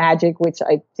in magic, which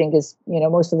I think is,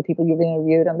 most of the people you've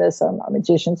interviewed on this are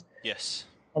magicians. Yes.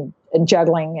 And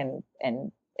juggling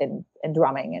and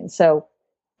drumming, and so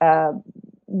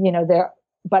there.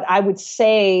 But I would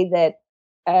say that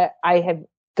I have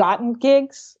gotten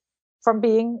gigs from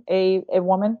being a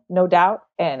woman, no doubt.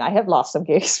 And I have lost some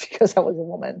gigs because I was a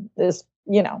woman.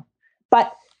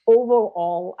 But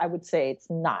overall, I would say it's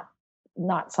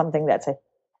not something that's a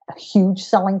huge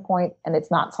selling point, and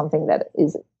it's not something that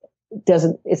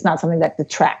it's not something that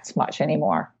detracts much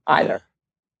anymore either.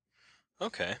 Yeah.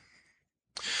 Okay.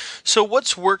 So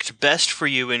what's worked best for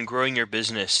you in growing your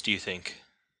business, do you think?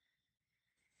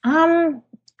 I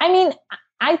mean,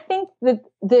 I think that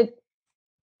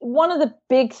one of the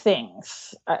big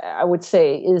things I would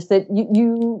say is that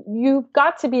you've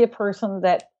got to be a person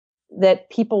that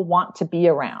people want to be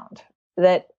around.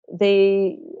 That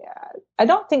I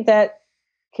don't think that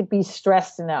could be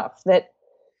stressed enough. That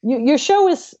your show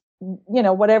is,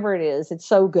 whatever it is, it's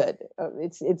so good.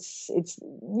 It's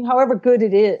however good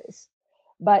it is.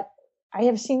 But I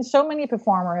have seen so many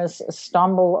performers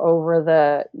stumble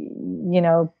over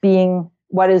being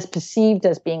what is perceived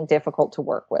as being difficult to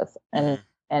work with, and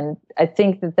I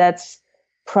think that that's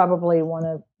probably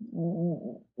one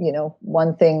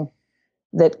thing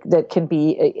that can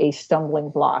be a stumbling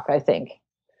block, I think.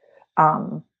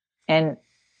 And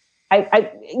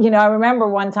I remember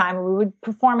one time we were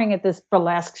performing at this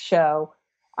burlesque show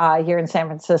here in San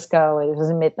Francisco. It was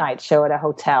a midnight show at a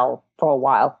hotel for a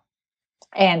while.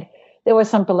 And there were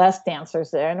some burlesque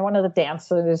dancers there. And one of the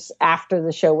dancers, after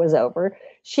the show was over,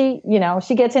 she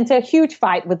gets into a huge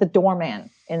fight with the doorman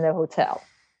in the hotel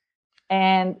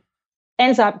and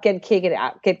ends up get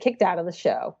kicked out of the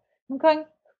show. I'm going,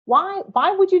 why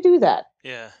would you do that?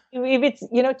 Yeah. If it's,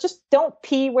 just don't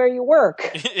pee where you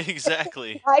work.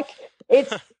 Exactly.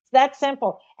 It's that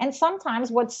simple. And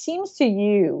sometimes what seems to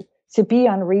you to be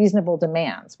unreasonable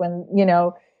demands, when,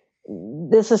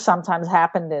 this has sometimes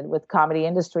happened with comedy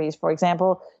industries, for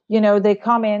example, they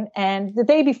come in and the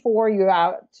day before you're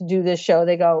out to do this show,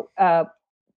 they go,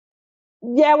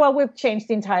 yeah, well, we've changed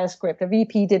the entire script. The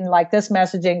VP didn't like this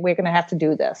messaging. We're going to have to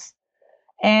do this.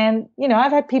 And,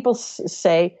 I've had people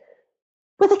say,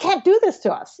 well, they can't do this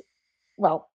to us.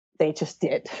 Well, they just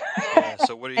did. Yeah,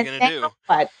 so what are you going to do?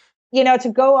 But,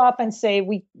 to go up and say,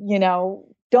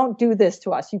 don't do this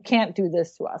to us. You can't do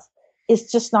this to us.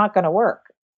 It's just not going to work.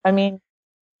 I mean,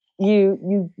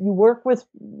 you work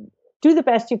do the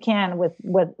best you can with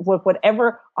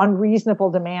whatever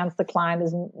unreasonable demands the client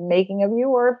is making of you,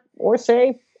 or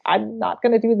say, I'm not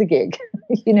going to do the gig,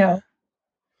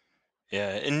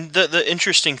 Yeah, and the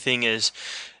interesting thing is,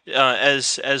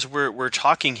 As we're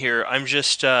talking here, I'm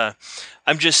just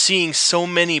seeing so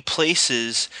many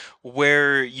places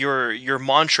where your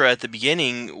mantra at the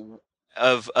beginning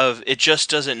of it just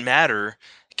doesn't matter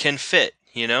can fit,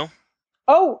 you know?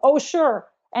 Oh, sure.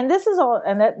 And this is all,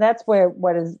 and that's where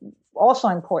what is also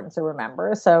important to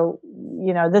remember. So,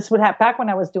 this would happen back when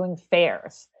I was doing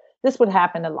fairs. This would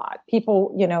happen a lot.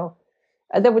 People,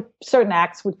 there would certain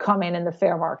acts would come in the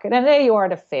fair market, and there you are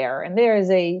at a fair, and there is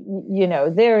a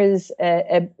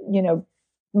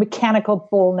mechanical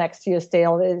bull next to your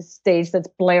stage that's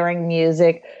blaring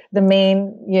music. The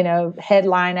main,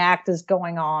 headline act is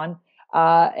going on.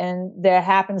 And there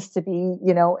happens to be,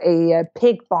 a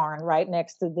pig barn right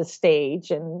next to the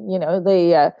stage, and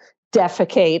they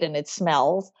defecate and it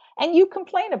smells. And you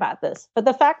complain about this, but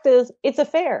the fact is, it's a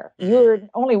fair. Hmm. You're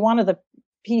only one of the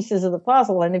pieces of the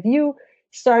puzzle, and if you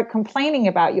start complaining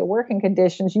about your working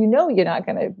conditions, you're not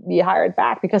going to be hired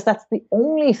back, because that's the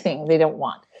only thing they don't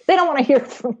want. They don't want to hear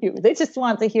from you. They just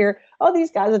want to hear, oh,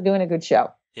 these guys are doing a good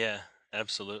show. Yeah,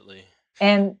 absolutely.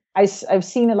 And I've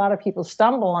seen a lot of people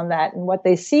stumble on that, and what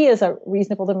they see as a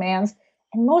reasonable demands.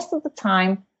 And most of the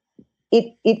time,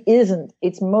 it isn't.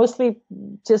 It's mostly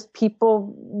just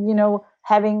people,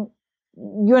 having,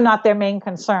 you're not their main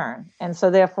concern. And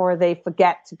so therefore they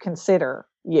forget to consider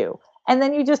you. And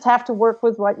then you just have to work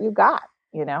with what you got.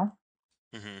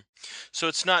 Hmm. So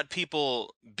it's not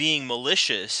people being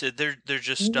malicious. They're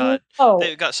just not. No.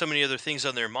 They've got so many other things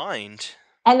on their mind.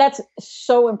 And that's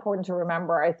so important to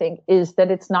remember, I think, is that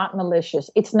it's not malicious.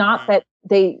 It's not Hmm. that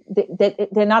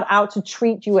they're not out to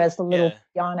treat you as the little Yeah.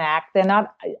 peon act. They're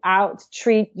not out to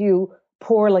treat you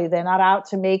poorly. They're not out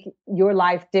to make your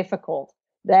life difficult.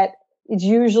 That it's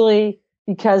usually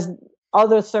because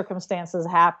other circumstances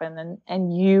happen,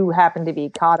 and you happen to be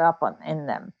caught up in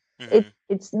them. Hmm.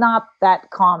 It's not that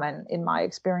common in my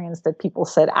experience that people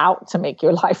set out to make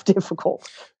your life difficult.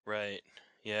 Right.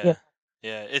 Yeah. Yeah.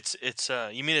 Yeah. It's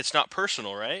you mean it's not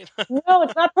personal, right? No,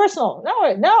 it's not personal.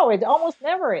 No, it almost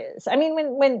never is. I mean,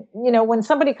 when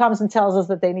somebody comes and tells us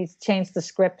that they need to change the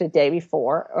script a day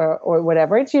before, or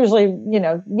whatever, it's usually,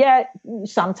 yeah,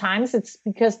 sometimes it's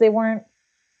because they weren't,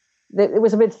 that it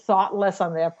was a bit thoughtless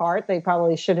on their part. They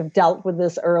probably should have dealt with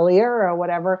this earlier or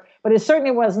whatever, but it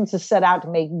certainly wasn't to set out to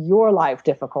make your life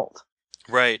difficult.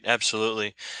 Right,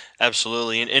 absolutely,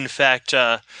 absolutely. And in fact,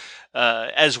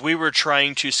 as we were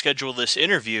trying to schedule this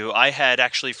interview, I had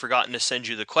actually forgotten to send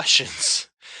you the questions,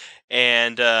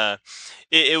 and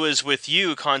it was with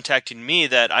you contacting me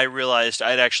that I realized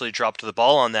I'd actually dropped the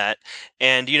ball on that.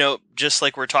 And just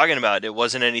like we're talking about, it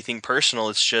wasn't anything personal.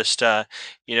 It's just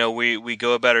we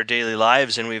go about our daily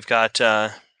lives, and we've got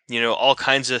all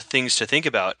kinds of things to think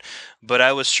about. But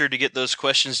I was sure to get those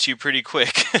questions to you pretty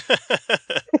quick.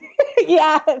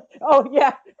 Yeah. Oh,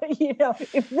 yeah.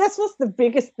 If this was the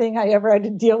biggest thing I ever had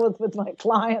to deal with my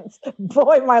clients,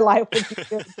 boy, my life would be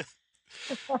good.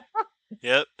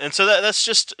 Yep. And so that's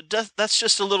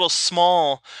just a little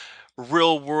small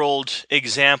real world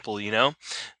example,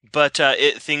 But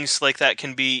things like that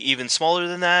can be even smaller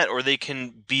than that, or they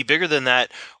can be bigger than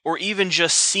that, or even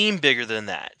just seem bigger than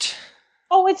that.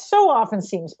 Oh, it so often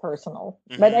seems personal,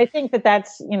 but Hmm. I think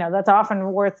that's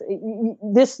often worth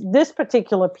this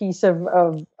particular piece of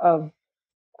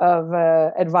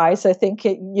advice. I think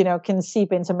it, can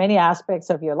seep into many aspects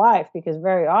of your life, because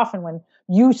very often when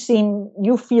you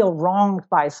feel wronged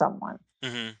by someone,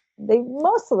 Hmm. they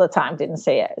most of the time didn't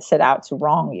set out to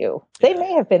wrong you. They Yeah.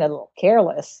 may have been a little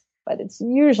careless, but it's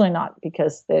usually not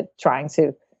because they're trying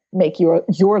to make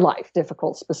your life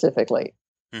difficult specifically.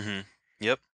 Hmm.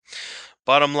 Yep.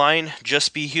 Bottom line,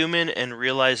 just be human and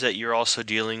realize that you're also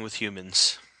dealing with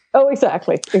humans. Oh,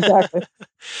 exactly.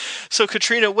 So,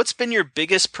 Katrina, what's been your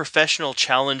biggest professional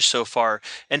challenge so far,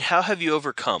 and how have you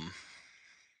overcome?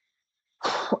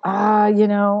 Uh, you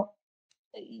know,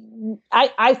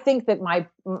 I think that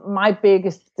my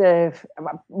biggest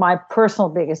my personal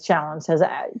biggest challenge has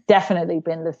definitely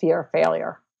been the fear of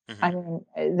failure. I Hmm. mean,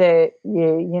 I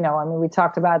mean, we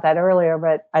talked about that earlier,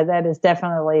 but that has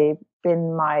definitely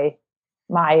been my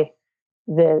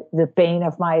the bane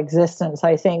of my existence.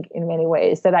 I think in many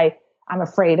ways that I'm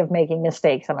afraid of making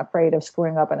mistakes. I'm afraid of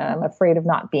screwing up, and I'm afraid of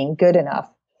not being good enough.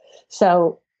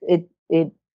 So it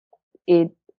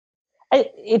it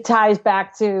ties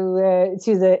back to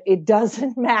the it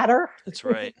doesn't matter That's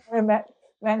right.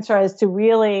 mantra, is to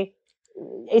really,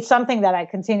 it's something that I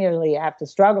continually have to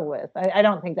struggle with. I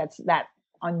don't think that's that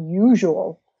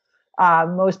unusual.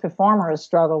 Most performers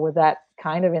struggle with that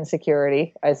kind of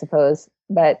insecurity, I suppose,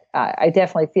 but I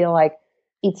definitely feel like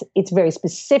it's very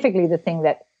specifically the thing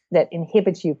that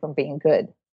inhibits you from being good.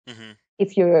 Hmm.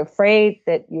 If you're afraid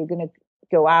that you're going to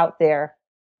go out there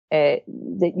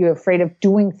that you're afraid of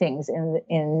doing things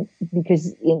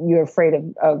because you're afraid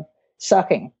of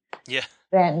sucking, Yeah.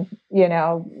 then,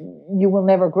 you will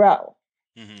never grow.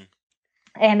 Mm-hmm.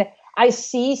 And I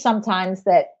see sometimes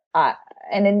that,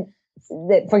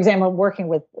 for example, working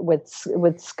with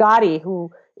Scotty,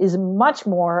 who is much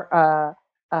more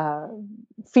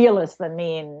fearless than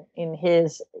me in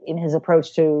his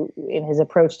approach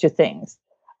to things.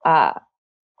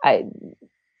 I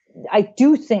I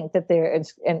do think that there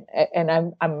is, and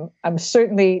I'm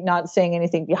certainly not saying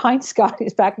anything behind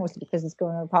Scotty's back, mostly because it's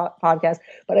going on a podcast.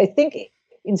 But I think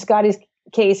in Scotty's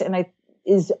case,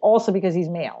 is also because he's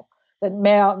male, that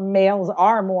males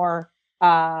are more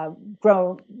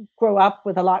grow up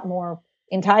with a lot more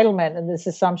entitlement and this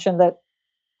assumption that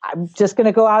I'm just going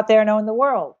to go out there and own the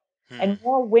world, and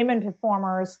more women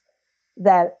performers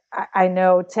that I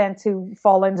know tend to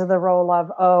fall into the role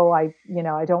of, I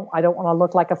don't want to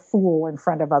look like a fool in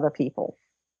front of other people.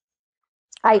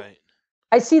 Right.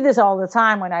 I see this all the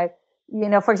time when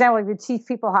for example, if you teach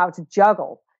people how to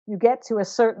juggle, you get to a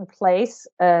certain place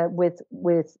with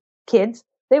kids,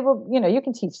 they will, you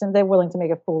can teach them, they're willing to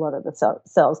make a fool out of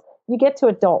themselves. You get to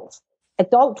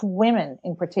adult women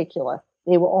in particular,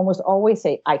 they will almost always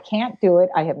say, I can't do it.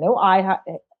 I have no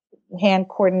eye-hand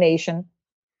coordination.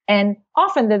 And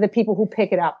often they're the people who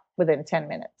pick it up within 10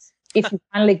 minutes, if you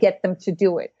finally get them to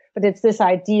do it. But it's this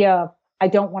idea of, I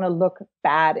don't want to look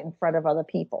bad in front of other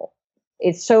people.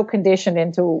 It's so conditioned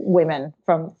into women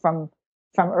from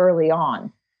early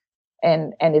on.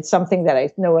 And it's something that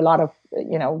I know a lot of,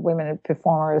 women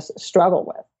performers struggle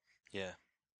with. Yeah.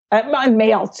 And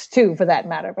males too, for that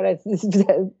matter. But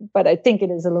I think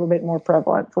it is a little bit more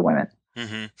prevalent for women.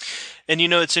 Mm-hmm. And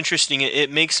it's interesting.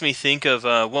 It makes me think of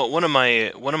one of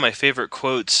my favorite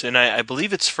quotes, and I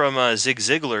believe it's from Zig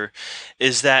Ziglar,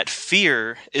 is that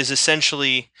fear is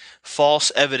essentially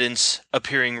false evidence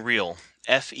appearing real.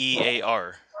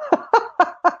 FEAR.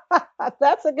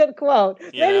 That's a good quote.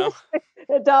 Maybe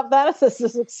adopt that as a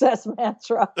success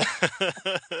mantra.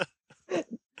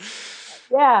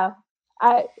 Yeah,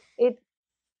 I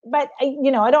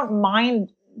don't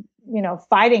mind,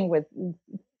 fighting with,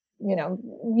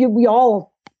 we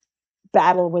all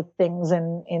battle with things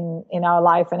in our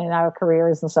life and in our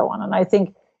careers and so on. And I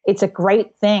think it's a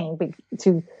great thing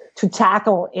to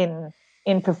tackle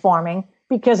in performing,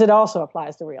 because it also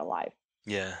applies to real life.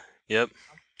 Yeah. Yep.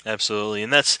 Absolutely.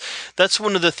 And that's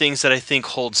one of the things that I think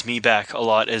holds me back a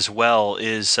lot as well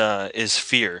is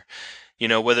fear.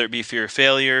 Whether it be fear of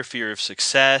failure, fear of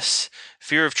success,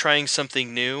 fear of trying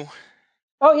something new.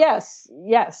 Oh, yes.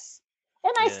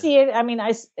 And I see it. I mean,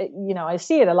 I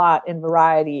see it a lot in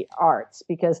variety arts,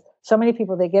 because so many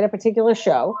people, they get a particular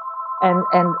show, and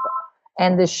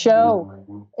the show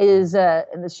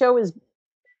is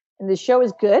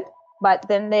good, but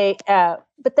then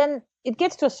it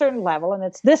gets to a certain level and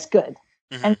it's this good,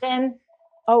 and then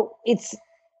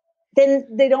then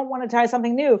they don't want to try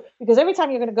something new, because every time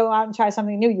you're going to go out and try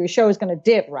something new, your show is going to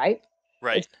dip, right?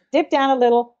 Right. It's dip down a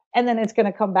little, and then it's going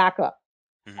to come back up.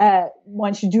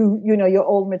 Once you do, your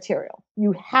old material,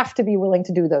 you have to be willing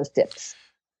to do those dips.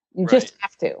 You just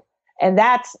have to. And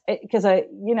that's because I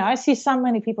see so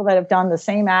many people that have done the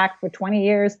same act for 20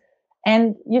 years,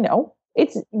 and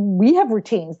we have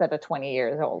routines that are 20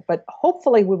 years old, but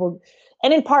hopefully we will,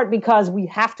 and in part because we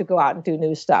have to go out and do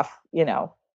new stuff,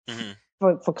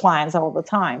 for clients all the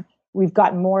time. We've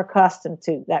gotten more accustomed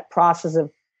to that process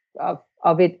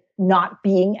of it not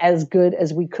being as good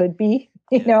as we could be,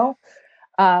 so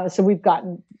we've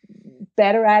gotten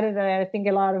better at it, and I think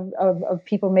a lot of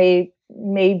people may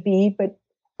be, but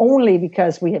only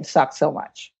because we have sucked so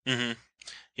much. Mm-hmm.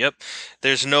 Yep.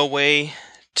 There's no way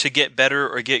to get better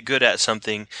or get good at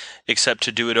something except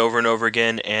to do it over and over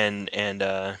again, and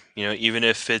even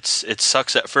if it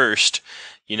sucks at first,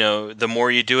 the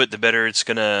more you do it, the better it's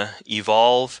gonna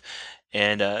evolve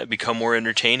and become more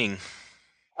entertaining.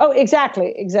 Oh,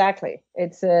 exactly.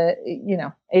 It's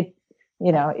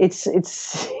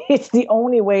it's the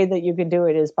only way that you can do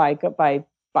it is by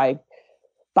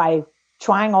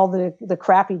trying all the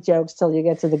crappy jokes till you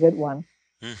get to the good one.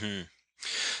 Mm-hmm.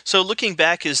 So looking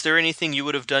back, is there anything you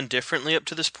would have done differently up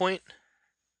to this point?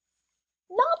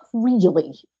 Not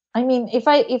really. I mean, if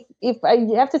I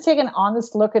have to take an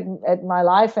honest look at my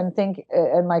life and think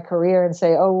at my career and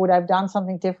say, oh, would I have done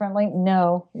something differently?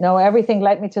 No, everything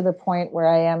led me to the point where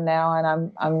I am now,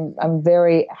 and I'm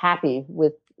very happy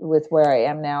with where I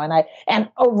am now. And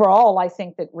overall, I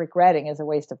think that regretting is a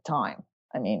waste of time.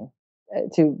 I mean,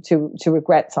 to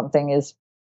regret something is,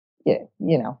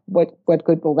 what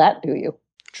good will that do you?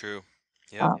 True.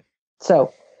 Yeah.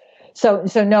 So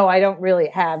no, I don't really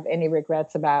have any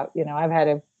regrets about, I've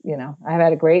had I've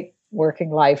had a great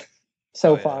working life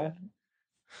so Oh, yeah. far.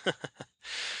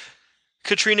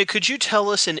 Katrina, could you tell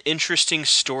us an interesting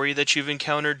story that you've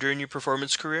encountered during your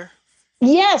performance career?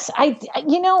 Yes,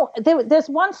 there's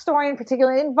one story in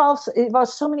particular. It involves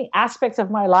so many aspects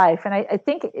of my life, and I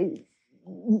think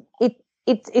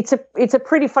it's a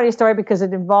pretty funny story because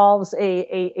it involves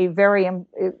a very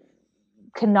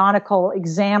canonical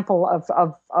example of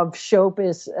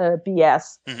showbiz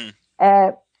BS. Mm-hmm.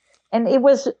 Uh, and it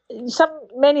was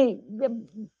many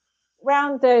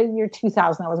around the year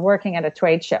 2000. I was working at a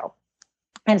trade show,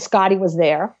 and Scotty was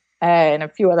there, and a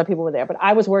few other people were there, but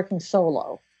I was working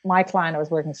solo. My client, I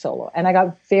was working solo, and I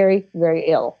got very, very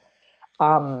ill.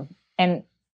 Um, and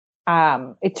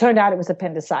it turned out it was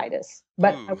appendicitis.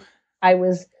 But Ooh. I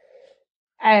was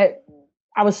I,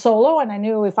 I was solo, and I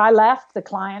knew if I left, the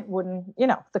client wouldn't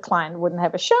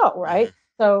have a show, Mm-hmm. right?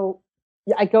 So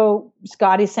I go.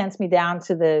 Scotty sends me down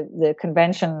to the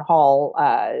convention hall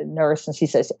nurse, and she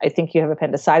says, "I think you have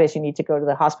appendicitis. You need to go to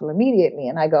the hospital immediately."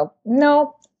 And I go,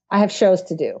 "No, I have shows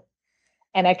to do."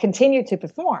 And I continued to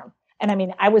perform. And I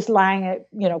mean, I was lying,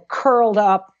 curled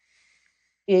up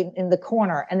in the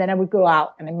corner, and then I would go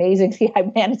out, and amazingly, I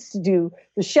managed to do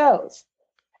the shows.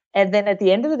 And then at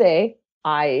the end of the day,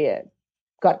 I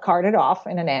got carted off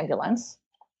in an ambulance,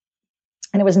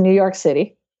 and it was in New York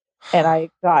City. And I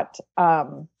got,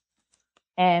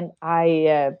 and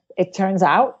I, it turns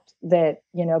out that,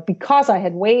 because I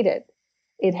had waited,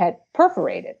 it had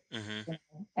perforated, Mm-hmm.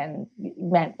 and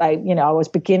meant I was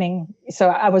beginning. So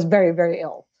I was very, very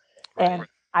ill. Right.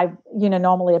 And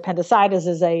normally appendicitis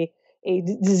is a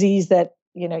disease that,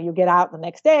 you get out the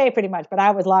next day pretty much. But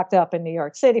I was locked up in New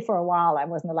York City for a while. I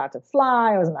wasn't allowed to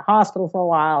fly. I was in the hospital for a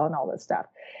while and all this stuff.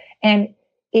 And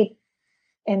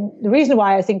and the reason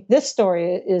why I think this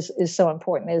story is so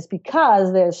important is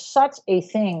because there's such a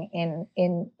thing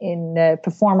in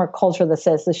performer culture that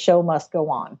says the show must go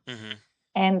on. Mm-hmm.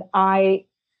 And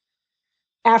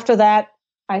after that,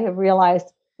 I have realized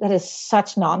that is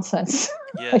such nonsense.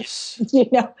 Yes.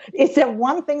 It's that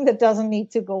one thing that doesn't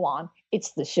need to go on.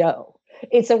 It's the show.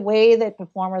 It's a way that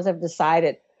performers have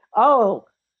decided, oh,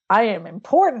 I am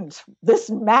important. This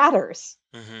matters.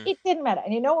 Mm-hmm. It didn't matter.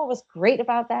 And you know what was great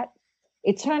about that?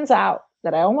 It turns out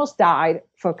that I almost died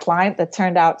for a client that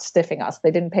turned out stiffing us.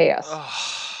 They didn't pay us.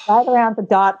 Right around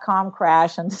the .com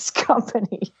crash and this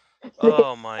company.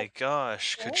 Oh my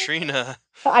gosh, Katrina.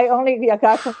 I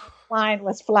got from the client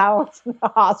was flowers in the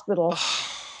hospital.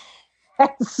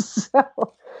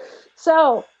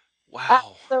 so,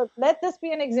 Wow. so let this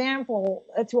be an example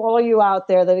to all you out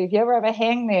there that if you ever have a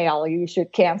hangnail, you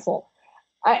should cancel.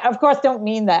 I, of course, don't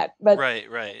mean that, but Right.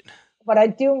 but I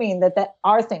do mean that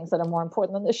are things that are more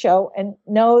important than the show. And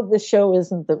no, the show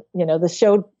isn't the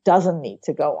show doesn't need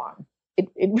to go on. It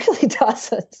really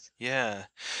doesn't. Yeah.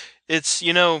 It's,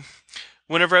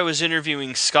 whenever I was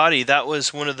interviewing Scotty, that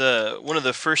was one of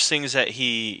the first things that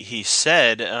he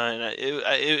said, and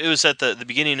it was at the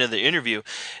beginning of the interview,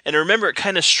 and I remember it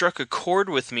kind of struck a chord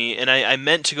with me, and I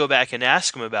meant to go back and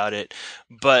ask him about it,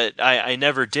 but I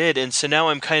never did, and so now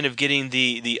I'm kind of getting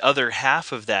the other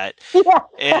half of that, Yeah.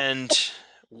 and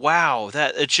wow,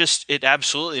 it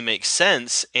absolutely makes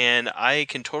sense, and I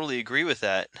can totally agree with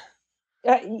that.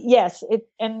 Yes,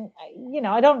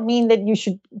 I don't mean that you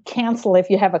should cancel if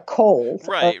you have a cold.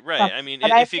 Right. I mean,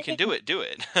 But I if you can mean, do it, do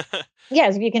it.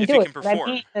 yes, if you can If you do can it. But I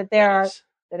perform, mean that that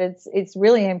is. it's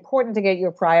really important to get your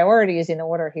priorities in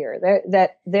order here.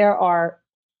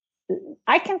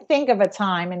 I can think of a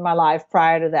time in my life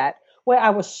prior to that where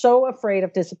I was so afraid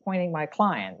of disappointing my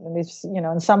client, and this,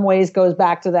 in some ways goes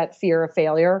back to that fear of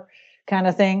failure kind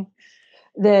of thing.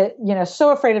 So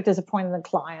afraid of disappointing the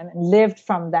client and lived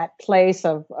from that place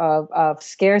of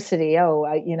scarcity. Oh,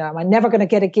 I'm never going to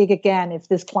get a gig again if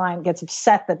this client gets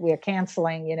upset that we are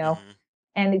canceling, Mm-hmm.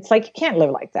 and it's like, you can't live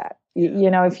like that.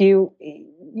 Yeah.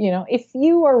 If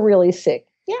you are really sick,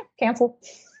 cancel.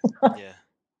 Yeah.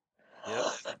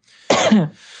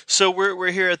 Yep. So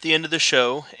we're here at the end of the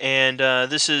show, and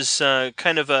this is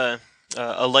kind of a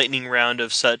lightning round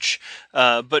of such.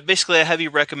 But basically, I have you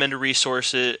recommend a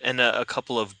resource and a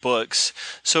couple of books.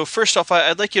 So first off,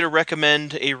 I'd like you to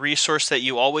recommend a resource that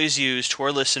you always use to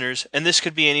our listeners, and this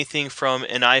could be anything from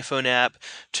an iPhone app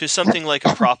to something like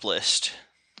a prop list.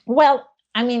 Well,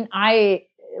 I mean,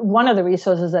 one of the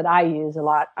resources that I use a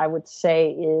lot, I would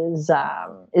say, is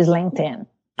LinkedIn.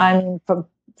 I Mm-hmm. mean,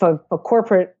 for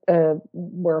corporate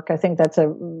work, I think that's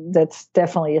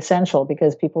definitely essential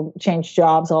because people change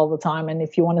jobs all the time, and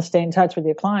if you want to stay in touch with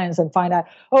your clients and find out,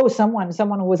 oh, someone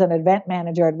who was an event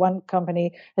manager at one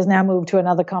company has now moved to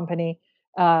another company,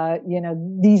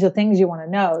 these are things you want to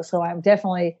know. So I'm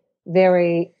definitely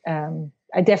very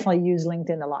I definitely use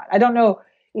LinkedIn a lot. I don't know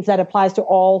if that applies to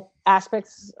all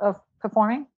aspects of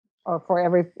performing or for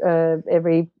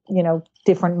every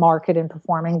different market in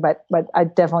performing, but I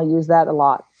definitely use that a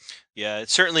lot. Yeah, it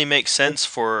certainly makes sense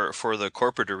for the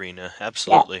corporate arena. Yeah.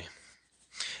 Absolutely.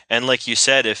 And like you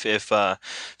said, if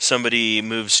somebody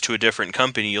moves to a different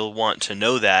company, you'll want to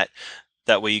know that.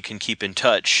 That way you can keep in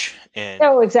touch and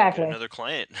Oh, get exactly. another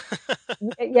client.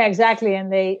 Yeah, exactly.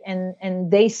 And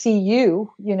they see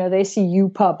you. They see you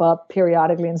pop up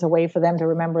periodically, and it's a way for them to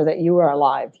remember that you are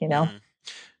alive. Hmm.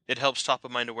 It helps top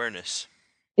of mind awareness.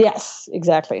 Yes,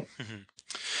 exactly.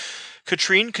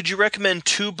 Katrine, could you recommend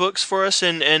two books for us?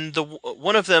 And the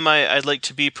one of them I'd like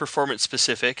to be performance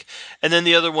specific, and then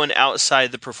the other one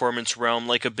outside the performance realm,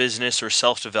 like a business or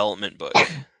self development book.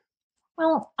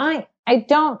 Well, I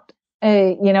don't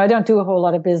I don't do a whole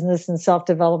lot of business and self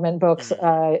development books.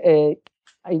 Hmm.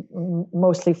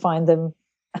 Mostly find them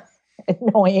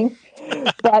annoying,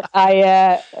 but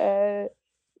I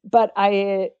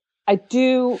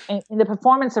do in the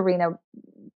performance arena.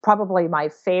 Probably my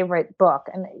favorite book,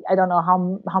 and I don't know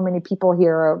how many people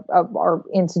here are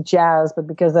into jazz, but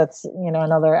because that's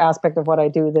another aspect of what I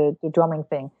do, the drumming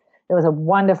thing. There was a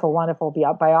wonderful, wonderful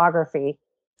biography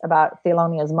about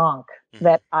Thelonious Monk Hmm.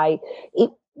 that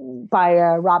by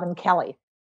Robin Kelly,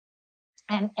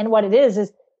 and what it is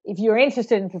if you're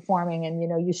interested in performing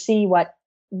and you see what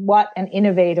an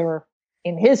innovator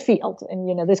in his field,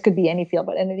 and this could be any field,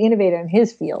 but an innovator in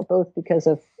his field, both because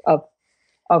of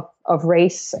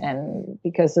race and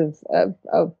because of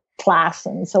class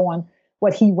and so on,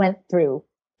 what he went through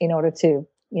in order to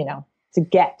to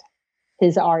get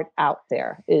his art out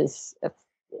there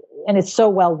and it's so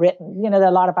well written. There are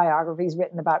a lot of biographies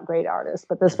written about great artists,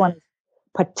 but this one Hmm. is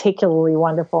particularly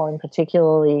wonderful and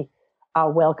particularly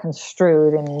well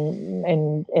construed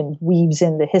and weaves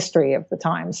in the history of the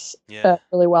times Yeah.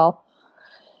 really well.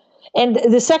 And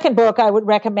the second book I would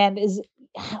recommend is,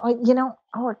 I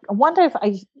wonder if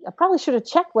I probably should have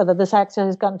checked whether this actually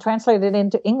has gotten translated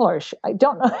into English. I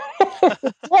don't know if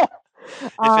it did. If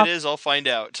it Um, is, I'll find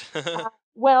out.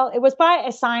 well, it was by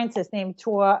a scientist named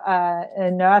Tor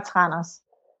Nørretranders.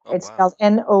 Oh It's wow. spelled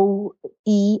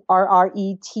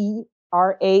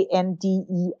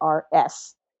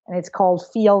Noerretranders, and it's called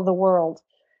Feel the World.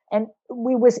 And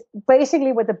we was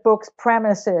basically what the book's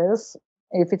premise is.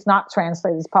 If it's not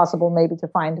translated, it's possible maybe to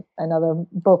find another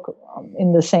book uh,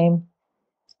 in the same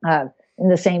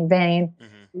vein.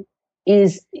 Hmm.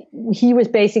 Is he was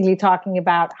basically talking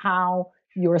about how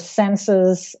your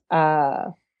senses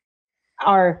have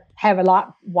a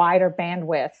lot wider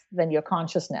bandwidth than your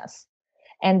consciousness,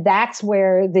 and that's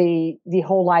where the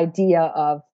whole idea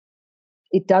of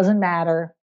it doesn't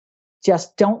matter,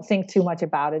 just don't think too much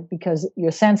about it, because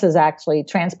your senses actually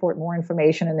transport more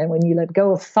information, and then when you let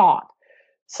go of thought,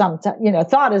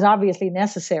 thought is obviously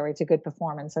necessary to good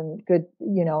performance and good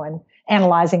and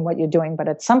analyzing what you're doing, but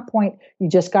at some point you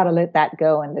just got to let that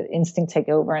go and the instinct take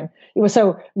over. And it was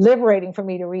so liberating for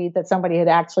me to read that somebody had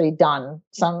actually done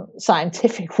some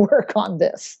scientific work on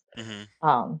this. Hmm.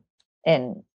 Um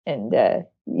and and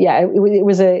yeah, it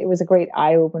was a great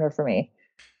eye opener for me.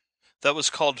 That was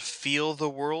called Feel the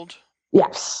World?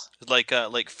 Yes. Like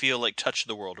feel, like touch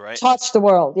the world, right? Touch the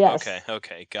world. Yes. Okay,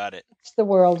 okay, got it. Touch the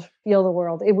world, feel the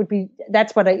world.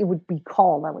 That's what it would be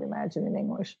called, I would imagine, in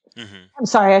English. Hmm. I'm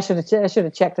sorry, I should have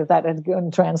checked if that had been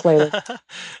translated.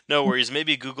 No worries.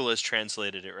 Maybe Google has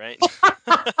translated it, right?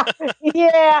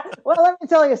 Yeah. Well, let me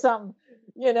tell you something.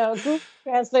 Google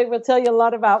Translate will tell you a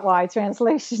lot about why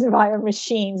translation via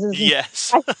machines isn't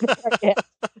Yes. quite there yet.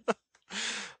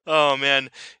 Oh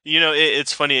man,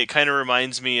 it's funny. It kind of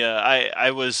reminds me. I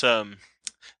was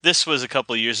this was a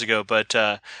couple of years ago, but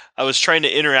I was trying to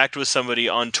interact with somebody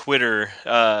on Twitter.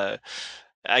 I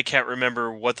can't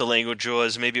remember what the language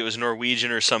was. Maybe it was Norwegian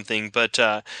or something. But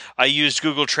I used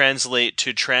Google Translate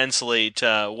to translate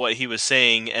what he was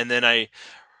saying, and then I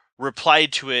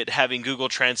replied to it having Google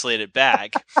translate it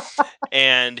back.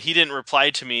 And he didn't reply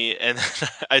to me, and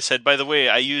I said, by the way,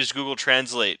 I used Google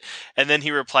Translate. And then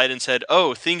he replied and said,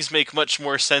 oh, things make much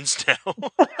more sense now.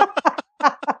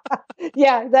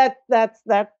 Yeah, that's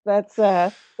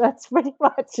pretty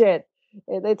much it.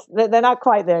 They're not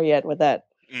quite there yet with that.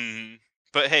 Mm.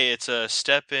 But hey, it's a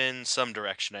step in some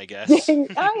direction, I guess.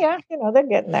 Oh yeah, they're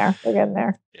getting there. They're getting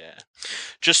there. Yeah.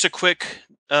 Just a quick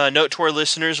note to our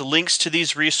listeners, links to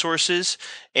these resources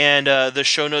and the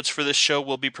show notes for this show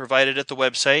will be provided at the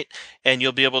website, and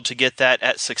you'll be able to get that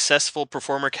at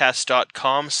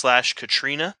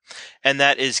successfulperformercast.com/Katrina, and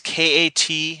that is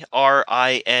Katrine.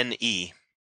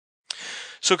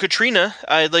 So, Katrina,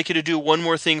 I'd like you to do one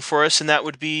more thing for us, and that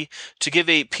would be to give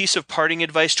a piece of parting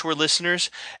advice to our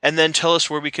listeners, and then tell us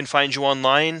where we can find you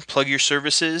online, plug your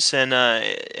services, and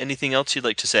anything else you'd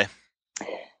like to say.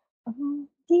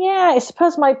 Yeah, I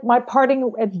suppose my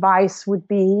parting advice would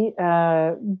be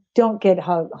don't get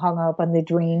hung up on the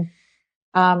dream.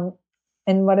 Um,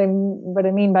 and what I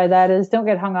mean by that is don't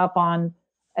get hung up on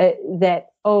that.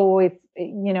 Oh, if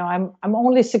I'm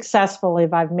only successful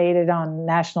if I've made it on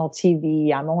national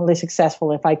TV. I'm only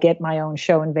successful if I get my own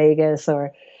show in Vegas,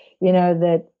 or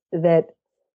that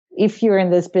if you're in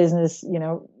this business,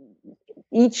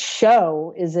 each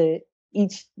show is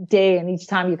each day and each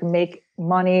time you can make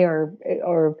money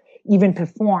or even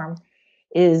perform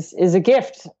is a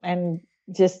gift, and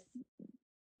just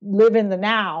live in the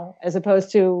now as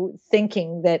opposed to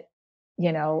thinking that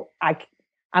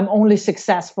I'm only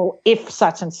successful if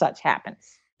such and such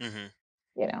happens. Hmm.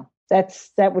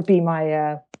 That would be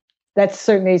my that's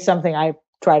certainly something I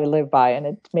try to live by, and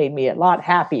it made me a lot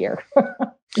happier.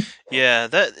 Yeah,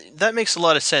 that makes a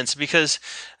lot of sense because,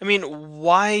 I mean,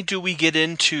 why do we get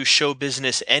into show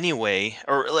business anyway?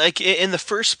 Or like in the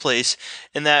first place,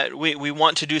 in that we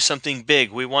want to do something big,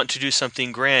 we want to do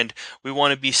something grand, we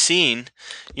want to be seen,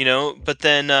 but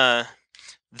then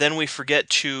we forget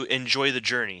to enjoy the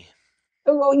journey.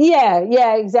 Well, yeah,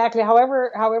 exactly.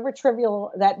 However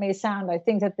trivial that may sound, I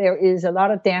think that there is a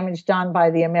lot of damage done by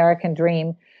the American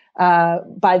dream,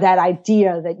 by that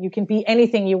idea that you can be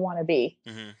anything you want to be.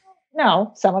 Hmm.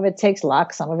 No, some of it takes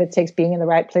luck, some of it takes being in the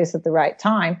right place at the right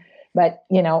time. But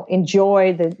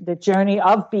enjoy the journey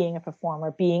of being a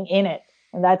performer, being in it,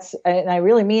 and I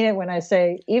really mean it when I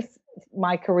say if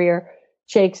my career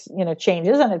changes,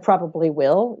 and it probably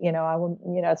will. I will,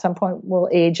 at some point will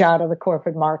age out of the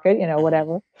corporate market, Hmm.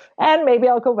 whatever, and maybe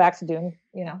I'll go back to doing,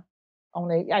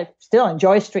 only I still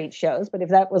enjoy street shows, but if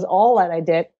that was all that I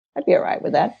did, I'd be all right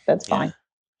with that. That's Yeah. fine.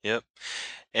 Yep.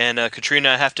 And Katrina,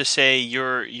 I have to say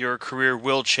your career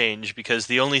will change because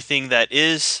the only thing that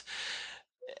is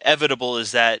evitable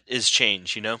is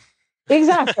change.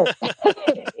 Exactly.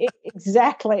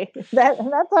 Exactly.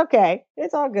 That's okay.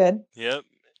 It's all good. Yep.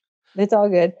 It's all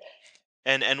good.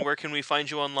 And where can we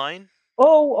find you online?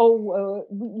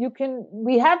 You can.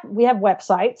 We have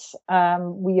websites.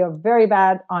 We are very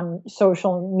bad on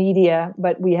social media,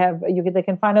 but they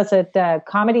can find us at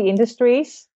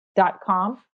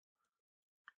comedyindustries.com,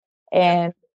 Okay.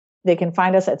 and they can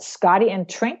find us at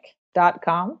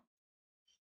scottyandtrink.com.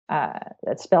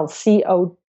 That's spelled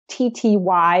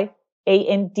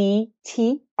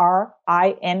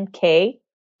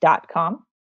COTTYANDTRINK.com.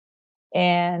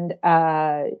 And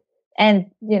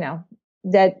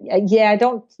that yeah, I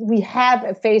don't we have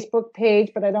a Facebook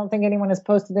page, but I don't think anyone has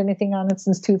posted anything on it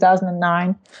since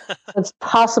 2009. It's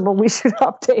possible we should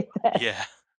update that. Yeah.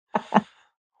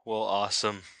 Well,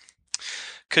 awesome.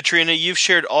 Katrina, you've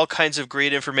shared all kinds of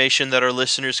great information that our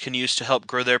listeners can use to help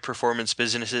grow their performance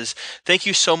businesses. Thank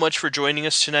you so much for joining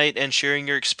us tonight and sharing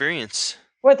your experience.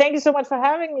 Well, thank you so much for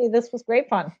having me. This was great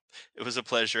fun. It was a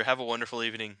pleasure. Have a wonderful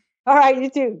evening. All right, you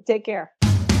too. Take care.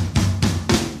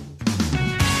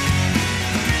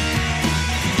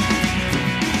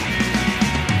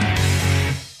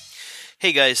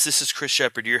 Hey guys, this is Chris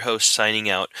Shepard, your host, signing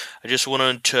out. I just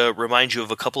wanted to remind you of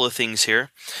a couple of things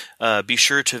here. Be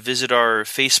sure to visit our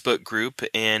Facebook group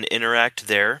and interact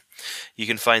there. You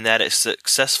can find that at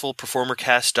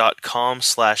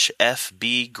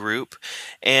successfulperformercast.com/FB group.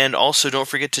 And also don't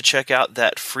forget to check out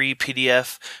that free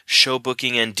PDF show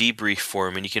booking and debrief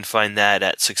form. And you can find that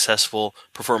at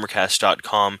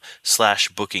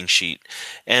successfulperformercast.com/booking sheet.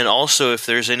 And also, if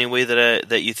there's any way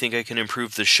that you think I can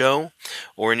improve the show,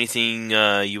 or anything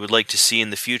you would like to see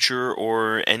in the future,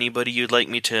 or anybody you'd like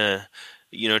me to,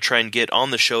 try and get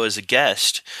on the show as a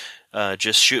guest,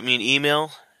 just shoot me an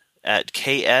email at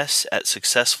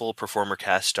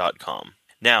ks@successfulperformercast.com.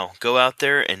 Now, go out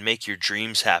there and make your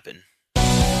dreams happen.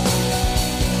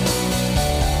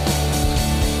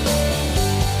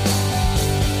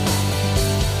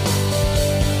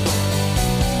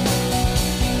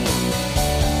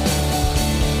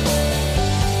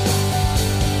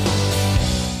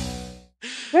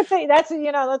 Good thing that's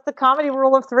the comedy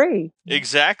rule of three.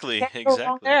 Exactly, Can't go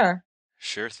wrong exactly. there.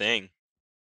 Sure thing.